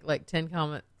pick like 10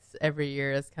 comics every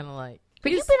year. It's kind of like,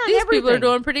 But you've been on these people are everything.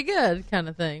 doing pretty good, kind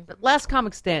of thing. Last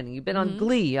Comic Standing. You've been on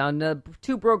Glee, on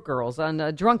Two Broke Girls, on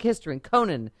Drunk History, and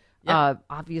Conan. Yep.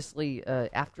 Obviously,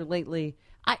 after lately.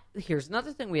 Here's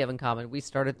another thing we have in common. We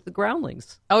started the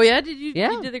Groundlings. Oh yeah, did you?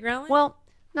 Yeah. You did the groundling? Well,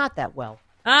 not that well.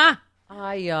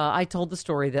 I told the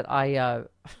story that I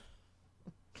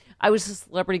was a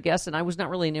celebrity guest, and I was not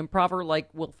really an improver like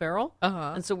Will Ferrell.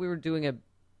 And so we were doing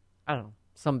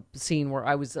some scene where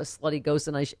I was a slutty ghost,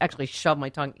 and I actually shoved my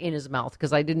tongue in his mouth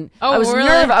because I didn't. Oh, I was really?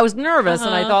 I was nervous,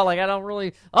 and I thought like I don't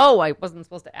really. Oh, I wasn't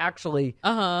supposed to actually.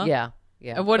 Yeah.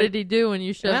 And what did he do when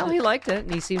you showed? Well, he liked it,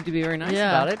 and he seemed to be very nice Yeah.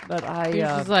 about it. But I, He was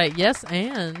just like, yes,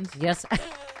 and yes,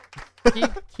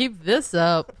 keep this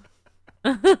up.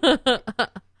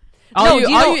 all No, you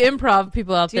do you know- improv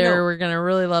people out do you there, know- we're gonna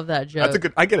really love that joke. That's a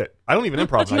good. I get it. I don't even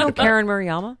improv. do you and I know get that. Karen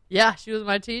Murayama? Yeah, she was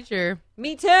my teacher.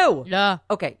 Me too. Yeah.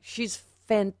 Okay, she's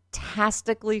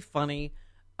fantastically funny,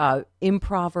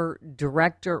 improver,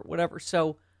 director, whatever.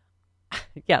 So,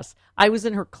 yes, I was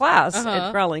in her class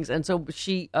at Groundlings, and so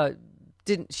she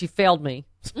she failed me.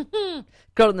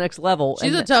 Go to the next level.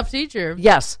 She's a tough teacher.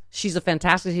 Yes, she's a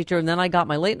fantastic teacher. And then I got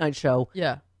my late night show.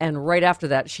 Yeah. And right after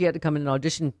that, she had to come in and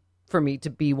audition for me to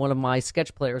be one of my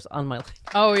sketch players on my.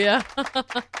 Oh yeah.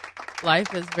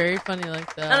 Life is very funny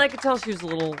like that. And I could tell she was a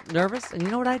little nervous. And you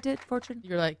know what I did, Fortune?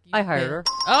 You're like, I hired her.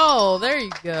 Oh, there you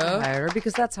I go. hired her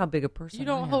because that's how big a person You I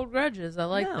don't am. hold grudges. I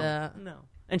like No, that. No.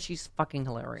 And she's fucking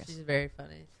hilarious. She's very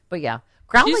funny. But yeah,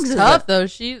 Groundlings She's is tough though.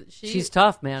 She's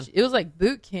tough, man. It was like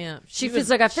boot camp. She would- feels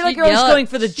like I feel like she'd you're always yell going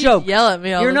for the she'd joke. Yell at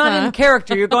me all You're the not time. in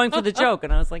character. You're going for the joke.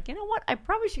 And I was like, you know what? I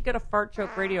probably should get a fart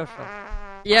joke radio show.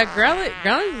 Yeah, Groundlings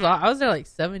was. I was there like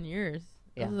 7 years.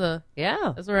 Yeah.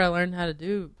 Yeah. That's where I learned how to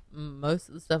do most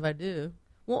of the stuff I do.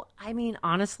 Well, I mean,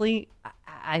 honestly,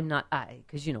 I'm not,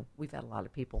 because, we've had a lot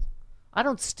of people. I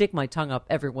don't stick my tongue up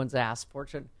everyone's ass,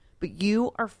 Fortune. But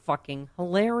you are fucking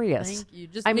hilarious. Thank you.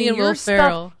 Just I me mean, and Will your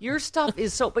Ferrell. stuff, your stuff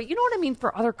is so. But you know what I mean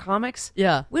for other comics.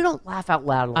 Yeah. We don't laugh out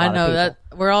loud. A lot I know of people.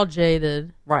 that we're all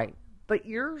jaded. Right. But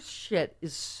your shit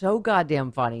is so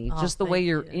goddamn funny. Oh, Just the way thank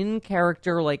you're you. in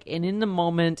character, like, and in the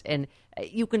moment. And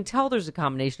you can tell there's a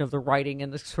combination of the writing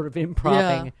and the sort of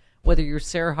improving, Yeah. whether you're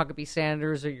Sarah Huckabee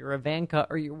Sanders or you're Ivanka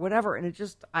or you're whatever. And it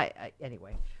just,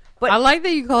 anyway. But I like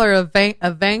that you call her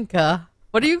Ivanka.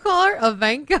 What do you call her?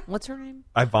 Ivanka? what's her name?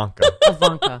 Ivanka.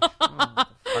 Ivanka. Oh, what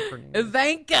the fuck her name is.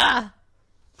 Ivanka.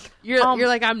 You're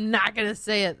like, I'm not going to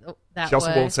say it that She also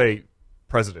way. won't say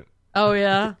president. Oh,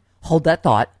 yeah. Hold that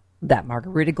thought. That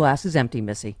margarita glass is empty,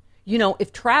 Missy.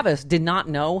 If Travis did not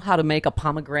know how to make a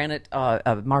pomegranate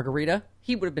margarita,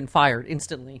 he would have been fired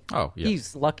instantly. Oh, yeah.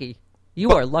 He's lucky.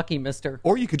 You are lucky, mister.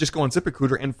 Or you could just go on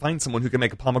ZipRecruiter and find someone who can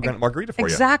make a pomegranate margarita for you.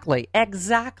 Exactly.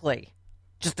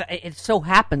 Just it so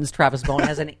happens Travis Bone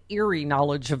has an eerie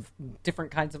knowledge of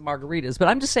different kinds of margaritas. But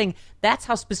I'm just saying that's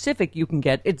how specific you can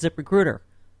get at ZipRecruiter.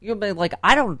 You'll be like,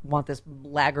 I don't want this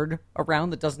laggard around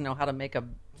that doesn't know how to make a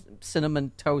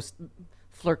cinnamon toast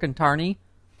flirkentarni.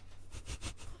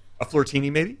 A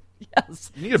flirtini, maybe?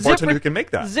 Yes. You need a bartender who can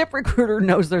make that. ZipRecruiter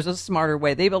knows there's a smarter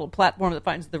way. They build a platform that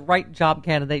finds the right job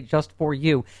candidate just for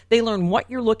you. They learn what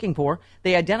you're looking for.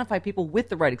 They identify people with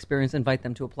the right experience and invite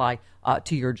them to apply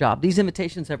to your job. These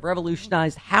invitations have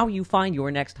revolutionized how you find your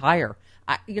next hire.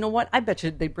 You know what? I bet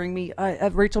you they bring me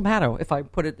Rachel Maddow if I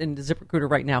put it into ZipRecruiter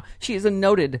right now. She is a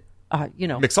noted,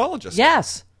 mixologist.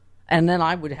 Yes. And then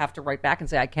I would have to write back and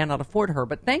say I cannot afford her.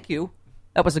 But thank you.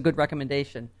 That was a good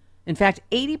recommendation. In fact,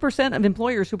 80% of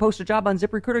employers who post a job on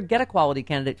ZipRecruiter get a quality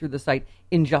candidate through the site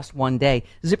in just one day.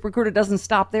 ZipRecruiter doesn't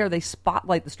stop there. They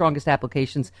spotlight the strongest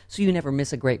applications so you never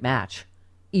miss a great match,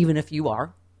 even if you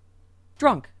are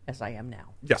drunk, as I am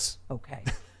now. Yes. Okay.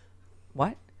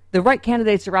 What? The right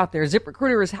candidates are out there.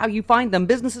 ZipRecruiter is how you find them.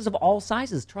 Businesses of all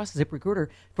sizes trust ZipRecruiter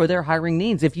for their hiring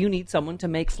needs. If you need someone to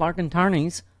make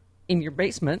Flarkin-Tarnies in your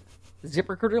basement,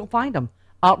 ZipRecruiter will find them.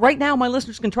 Right now, my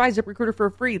listeners can try ZipRecruiter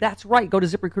for free. That's right. Go to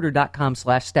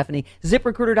ZipRecruiter.com/Stephanie.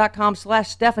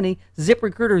 ZipRecruiter.com/Stephanie.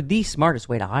 ZipRecruiter, the smartest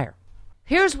way to hire.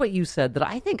 Here's what you said that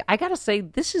I think I got to say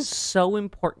this is so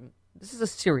important. This is a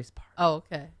serious part. Oh,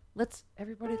 okay. Let's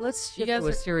shift to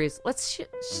a serious. Let's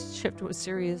shift to a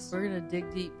serious. We're gonna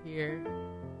dig deep here.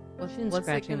 What's it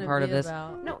scratching gonna part be of this.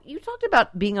 about? No, you talked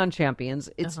about being on Champions.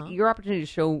 It's your opportunity to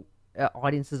show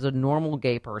audiences a normal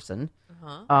gay person.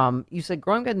 You said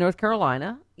growing up in North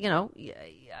Carolina, there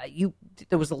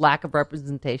was a lack of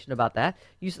representation about that.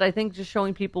 You said, I think just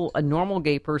showing people a normal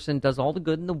gay person does all the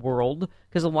good in the world,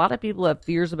 because a lot of people have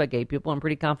fears about gay people. I'm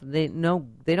pretty confident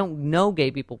they don't know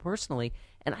gay people personally.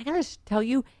 And I gotta tell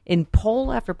you, in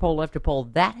poll after poll after poll,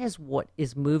 that is what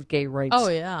is moved gay rights. Oh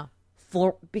yeah,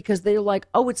 because they're like,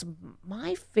 oh, it's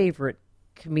my favorite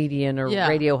comedian or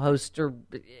radio host or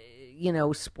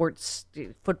sports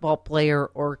football player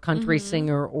or country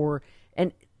singer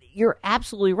and you're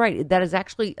absolutely right. That is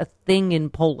actually a thing in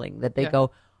polling that they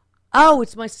go, oh,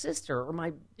 it's my sister or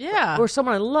my or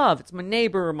someone I love. It's my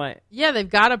neighbor or my they've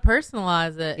got to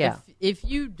personalize it. Yeah. If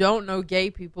you don't know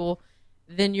gay people,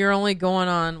 then you're only going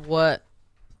on what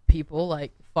people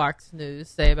like Fox News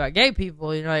say about gay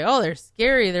people. You're like, oh, they're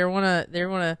scary. They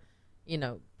wanna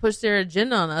push their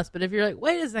agenda on us. But if you're like,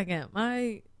 wait a second,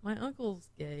 my uncle's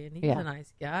gay and he's a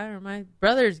nice guy, or my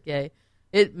brother's gay,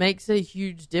 it makes a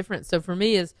huge difference. So for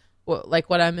me, is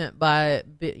what I meant by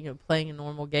playing a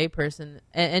normal gay person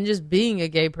and just being a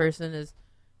gay person is,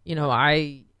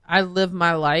 I live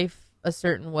my life a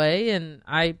certain way, and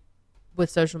I, with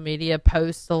social media,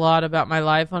 post a lot about my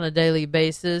life on a daily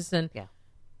basis, and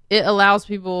it allows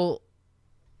people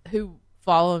who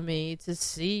follow me to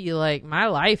see like my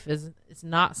life it's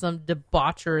not some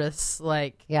debaucherous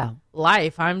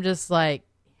life. I'm just like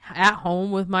at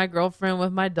home with my girlfriend,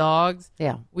 with my dogs.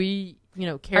 We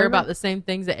care about the same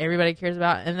things that everybody cares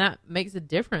about, and that makes a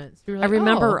difference. Like, I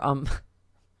remember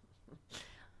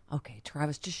okay,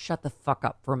 Travis, just shut the fuck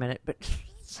up for a minute. But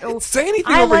say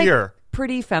anything over here.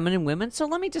 Pretty feminine women. So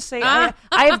let me just say, I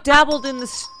have dabbled in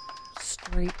the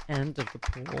straight end of the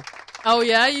pool. Oh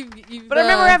yeah, But I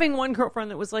remember having one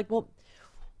girlfriend that was like, "Well,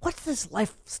 what's this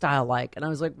lifestyle like?" And I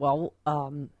was like, "Well,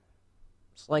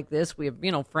 it's like this. We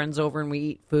have friends over and we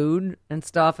eat food and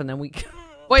stuff, and then we."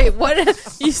 Wait, what?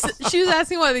 She was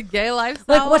asking what the gay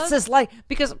lifestyle like. What's this like?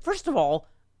 Because first of all,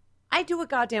 I do a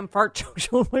goddamn fart joke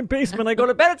show in my basement. I go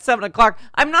to bed at 7:00.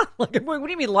 I'm not like, what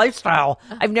do you mean lifestyle?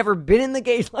 I've never been in the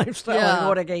gay lifestyle. I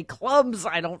go to gay clubs.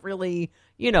 I don't really,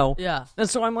 Yeah. And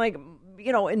so I'm like,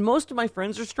 and most of my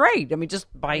friends are straight. I mean, just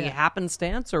by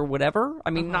happenstance or whatever. I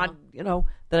mean, not,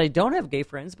 that I don't have gay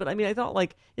friends, but I mean, I thought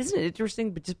like, isn't it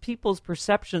interesting? But just people's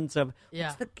perceptions of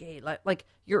what's the gay like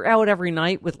you're out every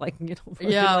night with like,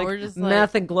 we're just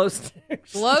meth and glow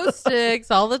sticks. Glow sticks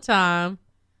all the time.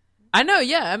 I know,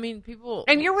 I mean, people...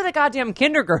 And you're with a goddamn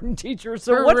kindergarten teacher,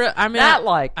 so what's that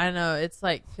like? I know, it's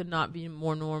like, could not be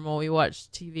more normal. We watch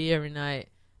TV every night.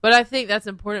 But I think that's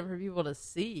important for people to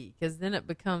see, because then it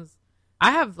becomes...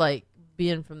 I have, like,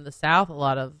 being from the South, a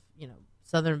lot of,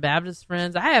 Southern Baptist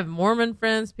friends. I have Mormon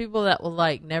friends, people that will,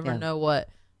 like, never know what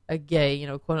a gay,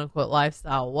 quote-unquote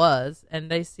lifestyle was.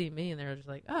 And they see me, and they're just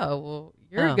like, oh, well,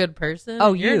 you're a good person.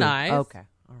 Oh, you're nice. Okay,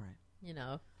 all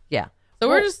right. Yeah. So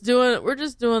we're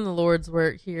just doing the Lord's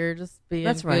work here, just being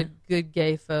good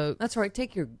gay folks. That's right.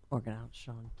 Take your organ out,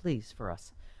 Sean, please, for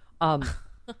us.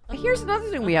 Here's another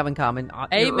thing we have in common.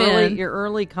 Amen. Your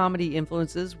early comedy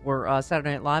influences were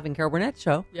Saturday Night Live and Carol Burnett's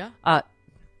show. Yeah.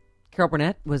 Carol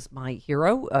Burnett was my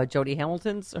hero. Jody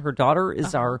Hamilton's her daughter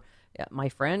is my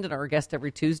friend and our guest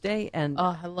every Tuesday. And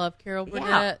I love Carol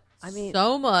Burnett. I mean,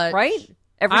 so much. Right?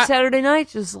 Every Saturday night,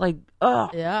 just like,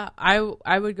 Yeah,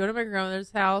 I would go to my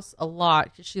grandmother's house a lot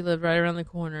because she lived right around the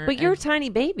corner. But you're a tiny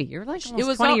baby. You're like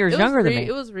almost 20 years younger than me.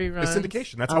 It was reruns. It's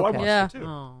syndication. That's how I watched it too.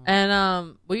 Oh.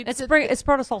 And it's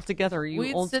brought us all together.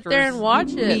 We'd sit there and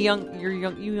watch it.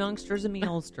 You youngsters and me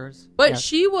oldsters. But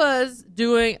she was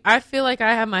doing. I feel like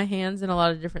I have my hands in a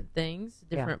lot of different things,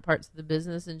 different parts of the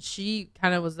business, and she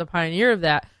kind of was the pioneer of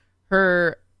that.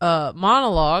 Her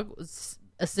monologue was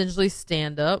essentially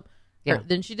stand up. Yeah.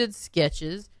 Then she did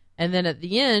sketches. And then at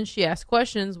the end, she asked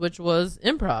questions, which was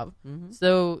improv. Mm-hmm.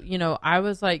 So, I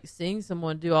was like seeing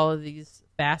someone do all of these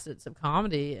facets of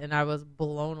comedy, and I was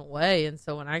blown away. And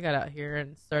so when I got out here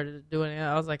and started doing it,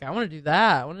 I was like, I want to do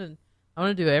that. I want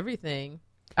to do everything.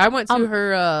 I went to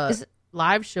her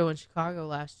live show in Chicago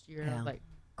last year, and I was like,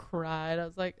 cried. I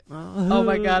was like, oh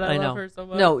my God, I love her so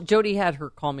much. No, Jody had her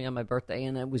call me on my birthday,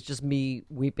 and it was just me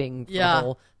weeping for the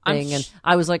whole thing. And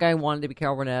I was like, I wanted to be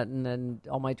Carol Burnett, and then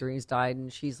all my dreams died.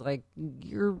 And she's like,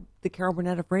 you're the Carol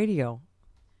Burnett of radio.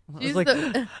 She's like,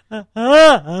 she's the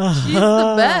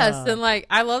best. And like,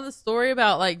 I love the story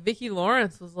about like Vicki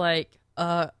Lawrence was like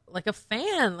a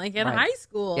fan, like in high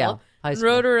school. Yeah, high school.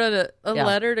 Wrote her a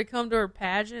letter to come to her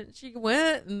pageant. She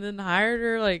went and then hired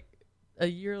her like a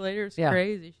year later. It's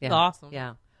crazy. She's awesome.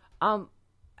 Yeah.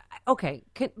 Okay.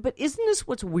 But isn't this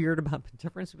what's weird about the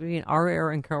difference between our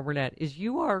era and Carol Burnett is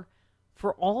you are,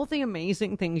 for all the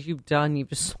amazing things you've done, you've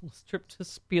just stripped to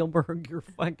Spielberg. You're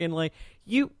fucking like,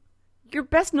 you're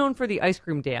best known for the ice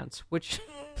cream dance, which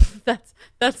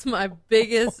that's my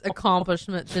biggest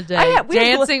accomplishment today.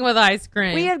 Dancing with ice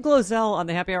cream. We had Glozell on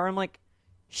the happy hour. I'm like,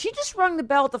 she just rung the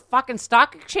bell at the fucking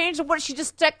stock exchange, and what? She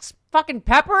just sticks fucking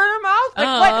pepper in her mouth?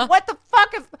 Like what the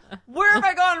fuck? Where have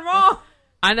I gone wrong?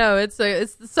 I know it's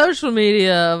the social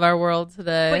media of our world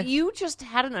today. But you just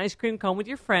had an ice cream cone with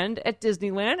your friend at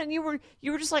Disneyland, and you were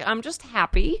just like, I'm just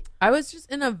happy. I was just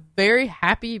in a very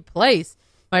happy place.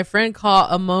 My friend caught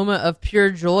a moment of pure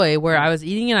joy where I was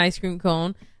eating an ice cream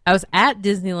cone. I was at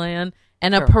Disneyland,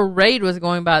 and a parade was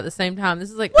going by at the same time. This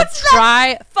is like What's a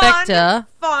trifecta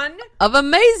fun of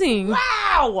amazing.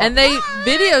 Wow! And they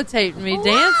videotaped me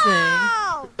dancing.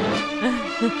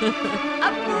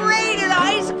 A parade of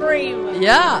ice cream.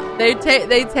 Yeah, they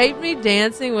taped me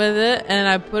dancing with it, and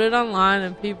I put it online,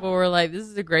 and people were like, "This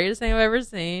is the greatest thing I've ever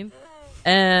seen."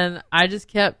 And I just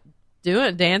kept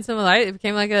dancing with ice. It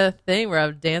became like a thing where I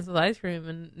would dance with ice cream,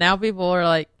 and now people are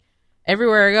like,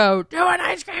 everywhere I go, do an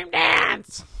ice cream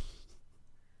dance.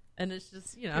 And it's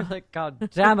just, You're like,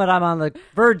 God damn it, I'm on the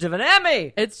verge of an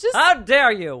Emmy. It's just, how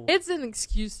dare you? It's an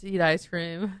excuse to eat ice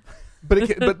cream.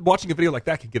 But watching a video like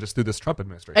that can get us through this Trump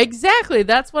administration. Exactly.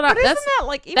 That's what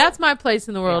that's my place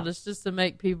in the world. Is just to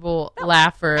make people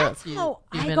laugh for a few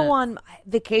I minutes. go on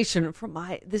vacation from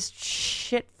this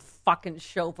shit fucking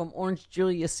show from Orange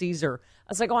Julius Caesar. I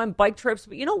was like, on bike trips,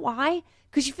 but you know why?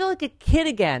 Because you feel like a kid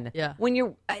again. Yeah. When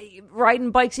you're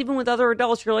riding bikes, even with other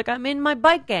adults, you're like, I'm in my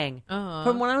bike gang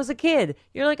from when I was a kid.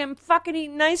 You're like, I'm fucking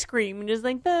eating ice cream and just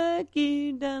like, fuck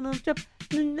you, Donald Trump.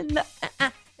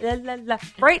 La, la, la.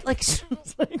 Right? Like,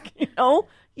 it's like,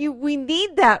 we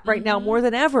need that right now more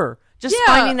than ever. Just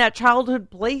finding that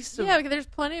childhood place. Because there's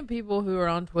plenty of people who are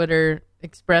on Twitter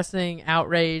expressing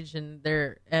outrage and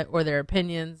their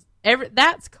opinions.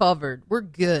 That's covered. We're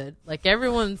good. Like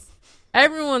everyone's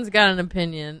got an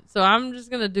opinion. So I'm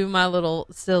just gonna do my little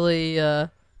silly.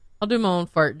 I'll do my own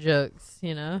fart jokes.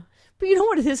 But you know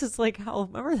what it is? It's like how,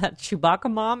 remember that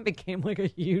Chewbacca mom became like a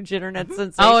huge internet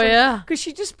sensation? Oh, yeah. Because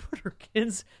she just put her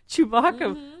kid's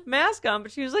Chewbacca mask on,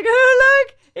 but she was like, oh,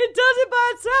 look, it does it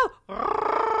by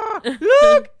itself.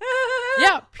 Look.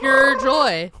 Yeah, pure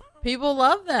joy. People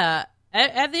love that.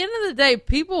 At the end of the day,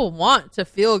 people want to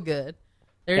feel good.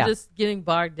 They're just getting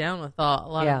bogged down with a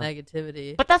lot of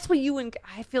negativity. But that's what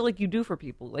I feel like you do for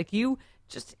people. Like you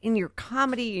just in your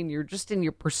comedy and you're just in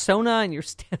your persona and your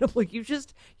stand-up, like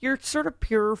you're sort of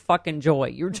pure fucking joy.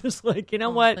 You're just like,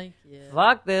 what? Thank you.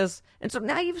 Fuck this. And so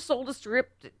now you've sold a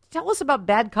strip. Tell us about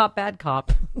Bad Cop, Bad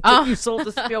Cop. That you sold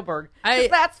to Spielberg.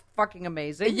 That's fucking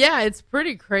amazing. Yeah, it's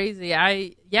pretty crazy.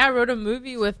 I wrote a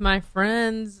movie with my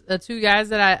friends, two guys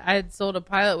that I had sold a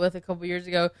pilot with a couple years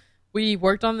ago. We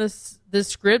worked on this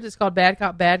script. It's called Bad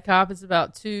Cop, Bad Cop. It's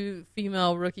about two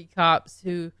female rookie cops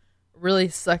who really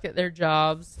suck at their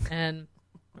jobs and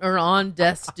are on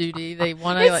desk duty. They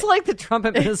want to. It's like the Trump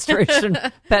administration.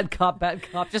 Bad cop, bad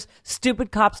cop. Just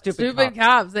stupid cop, stupid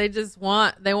cops. They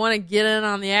want to get in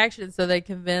on the action, so they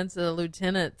convince a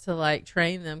lieutenant to like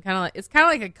train them. It's kind of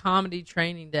like a comedy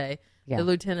training day. Yeah. The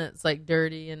lieutenant's like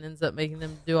dirty and ends up making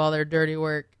them do all their dirty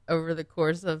work over the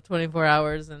course of 24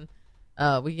 hours, and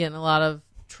we get in a lot of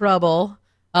trouble.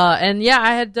 And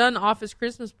I had done Office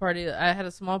Christmas Party. I had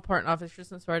a small part in Office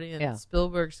Christmas Party, and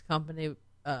Spielberg's company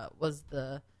was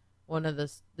one of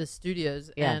the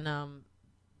studios, and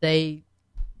they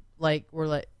were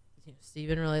like,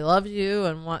 Steven really loves you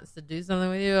and wants to do something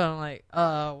with you. And I'm like,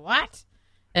 what?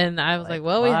 And I was like,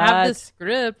 well, we have this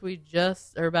script we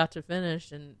just are about to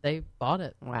finish, and they bought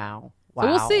it. Wow. So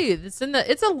we'll see. It's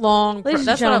a long. Ladies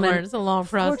that's and what I gentlemen, learned. It's a long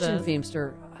process. Fortune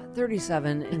Feimster.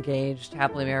 37, engaged,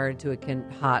 happily married to a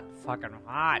fucking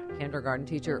hot kindergarten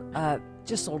teacher.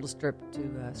 Just sold a script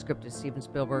to Steven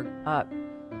Spielberg.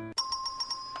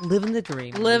 Living the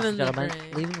dream. Living the gentlemen.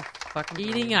 dream. Living the fucking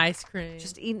Eating dream. ice cream.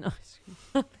 Just eating ice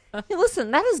cream. Hey,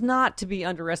 listen, that is not to be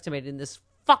underestimated in this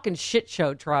fucking shit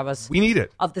show, Travis. We need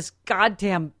it. Of this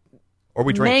goddamn Or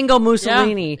we drink. mango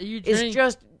Mussolini. Yeah, you is drink.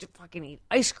 just fucking eat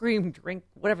ice cream, drink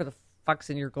whatever the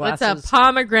fuck's in your glasses. What's a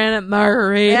pomegranate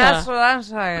margarita? That's what I'm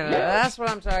talking about. That's what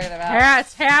I'm talking about. Yeah,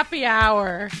 it's happy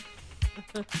hour.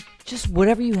 Just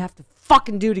whatever you have to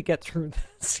fucking do to get through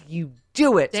this, you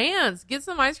do it. Dance. Get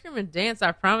some ice cream and dance.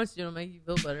 I promise you it'll make you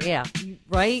feel better. Yeah,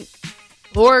 right?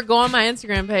 Or go on my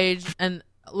Instagram page and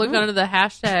look under the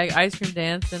hashtag ice cream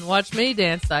dance and watch me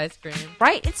dance to ice cream.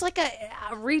 Right? It's like a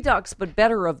redux, but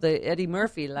better of the Eddie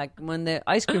Murphy. Like when the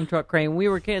ice cream truck came, when we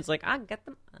were kids, like, I got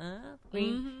them ice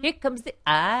cream. Here comes the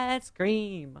ice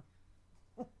cream.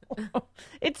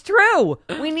 It's true.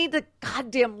 We need the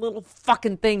goddamn little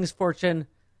fucking things, Fortune.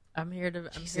 I'm here to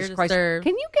Jesus to Christ. serve.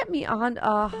 Can you get me on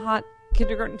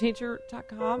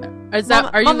hotkindergarteteacher.com? Is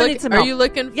that, are you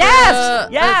looking for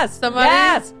Yes! somebody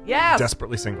Yes!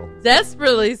 Desperately single.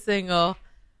 desperately single?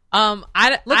 Look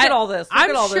at all this. Look I'm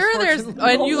at all this, sure there's. Fortune.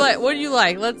 And you like? What do you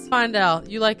like? Let's find out.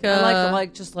 You like? I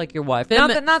like just like your wife.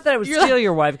 femi- Not that I would you're steal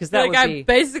your wife, because that like would I be.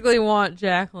 basically want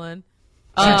Jacqueline.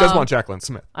 She does want Jacqueline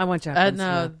Smith. I want Jacqueline.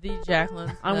 No, Smith. the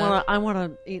Jacqueline. I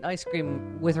wanna eat ice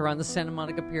cream with her on the Santa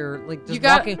Monica Pier, like just You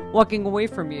got- walking away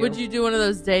from you. Would you do one of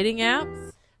those dating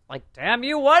apps? Like, damn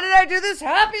you! Why did I do this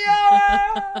happy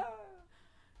hour?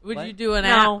 Would What? you do an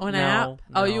No, app? An no, app?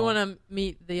 Oh, you no. want to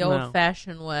meet the No.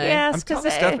 old-fashioned way? Yes, I'm because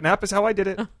telling Steph, an app is how I did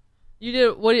it. You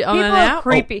did what? On people an are app?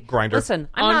 creepy. Oh, Grindr. Listen,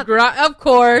 I'm On not. of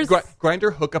course.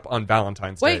 Grinder hookup on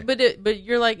Valentine's Day. Wait, but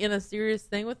you're like in a serious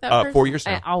thing with that person? 4 years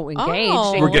now. Engaged.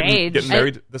 Oh. We're Engaged. getting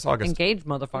married this August. Engaged,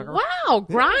 motherfucker. Wow,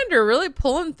 Grinder really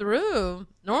pulling through.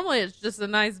 Normally, it's just a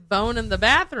nice bone in the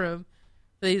bathroom.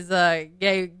 These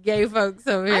gay folks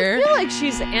over here. I feel like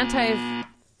she's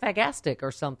anti-fagastic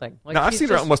or something. Like Now, I've she's seen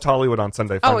her just- at West Hollywood on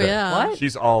Sunday Oh, Funday. yeah. What?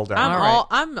 She's all down.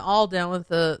 I'm all down with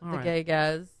the right. gay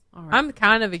guys. All right. I'm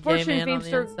kind of a gay Fortune man on the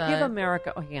Feimster, inside. give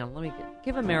America. Oh, hang on. Let me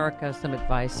give America some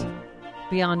advice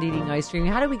beyond eating ice cream.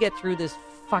 How do we get through this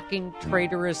fucking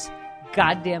traitorous,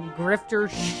 goddamn grifter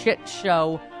shit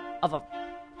show of a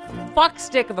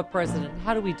fuckstick of a president?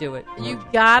 How do we do it? You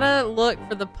gotta look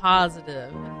for the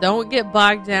positive. Don't get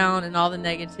bogged down in all the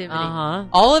negativity. Uh-huh.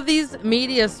 All of these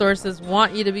media sources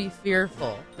want you to be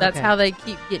fearful. That's Okay. how they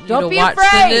keep getting Don't you be to watch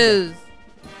afraid. the news.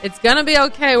 It's gonna be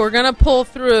okay. We're gonna pull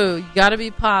through. You gotta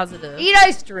be positive. Eat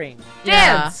ice cream.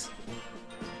 Yeah. Dance.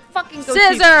 Fucking go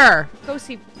Scissor. Go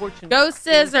see Fortune. Go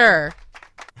scissor.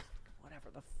 Whatever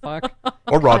the fuck.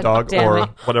 Or raw God dog, damn or it.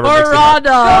 whatever. Or makes it raw happen.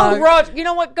 dog. Go raw. You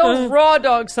know what? Go raw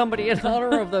dog somebody in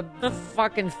honor of the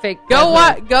fucking fake. Go president.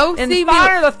 what? Go In see me.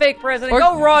 honor of the fake president. Or-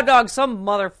 Go raw dog some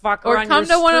motherfucker. Or on come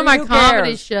your to one of street. my Who comedy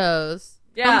cares? shows.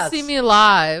 Yes. Come see me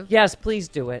live. Yes, please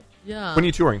do it. Yeah. When are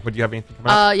you touring? Would you have anything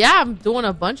coming up? Yeah, I'm doing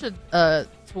a bunch of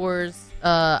tours.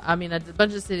 A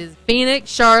bunch of cities: Phoenix,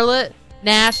 Charlotte,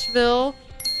 Nashville,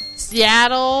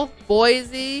 Seattle,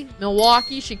 Boise,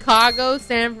 Milwaukee, Chicago,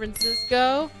 San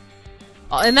Francisco,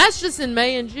 and that's just in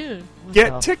May and June.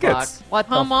 Get the tickets. fuck? What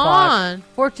Come the fuck? on.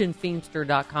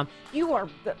 FortuneFeimster.com. You are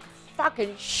the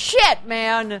fucking shit,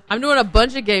 man. I'm doing a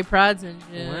bunch of gay prides in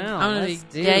June. Wow, I'm gonna let's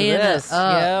be do gaying this. it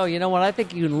up. Yo, you know what? I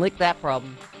think you can lick that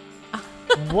problem.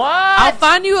 What? I'll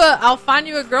find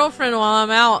you a girlfriend while I'm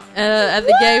out at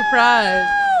the gay pride.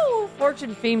 Woo!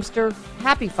 Fortune Feimster.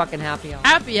 Happy fucking happy hour.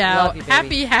 Happy hour. Love you,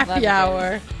 baby. Happy Love you, baby.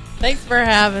 hour. Thanks for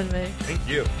having me. Thank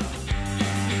you.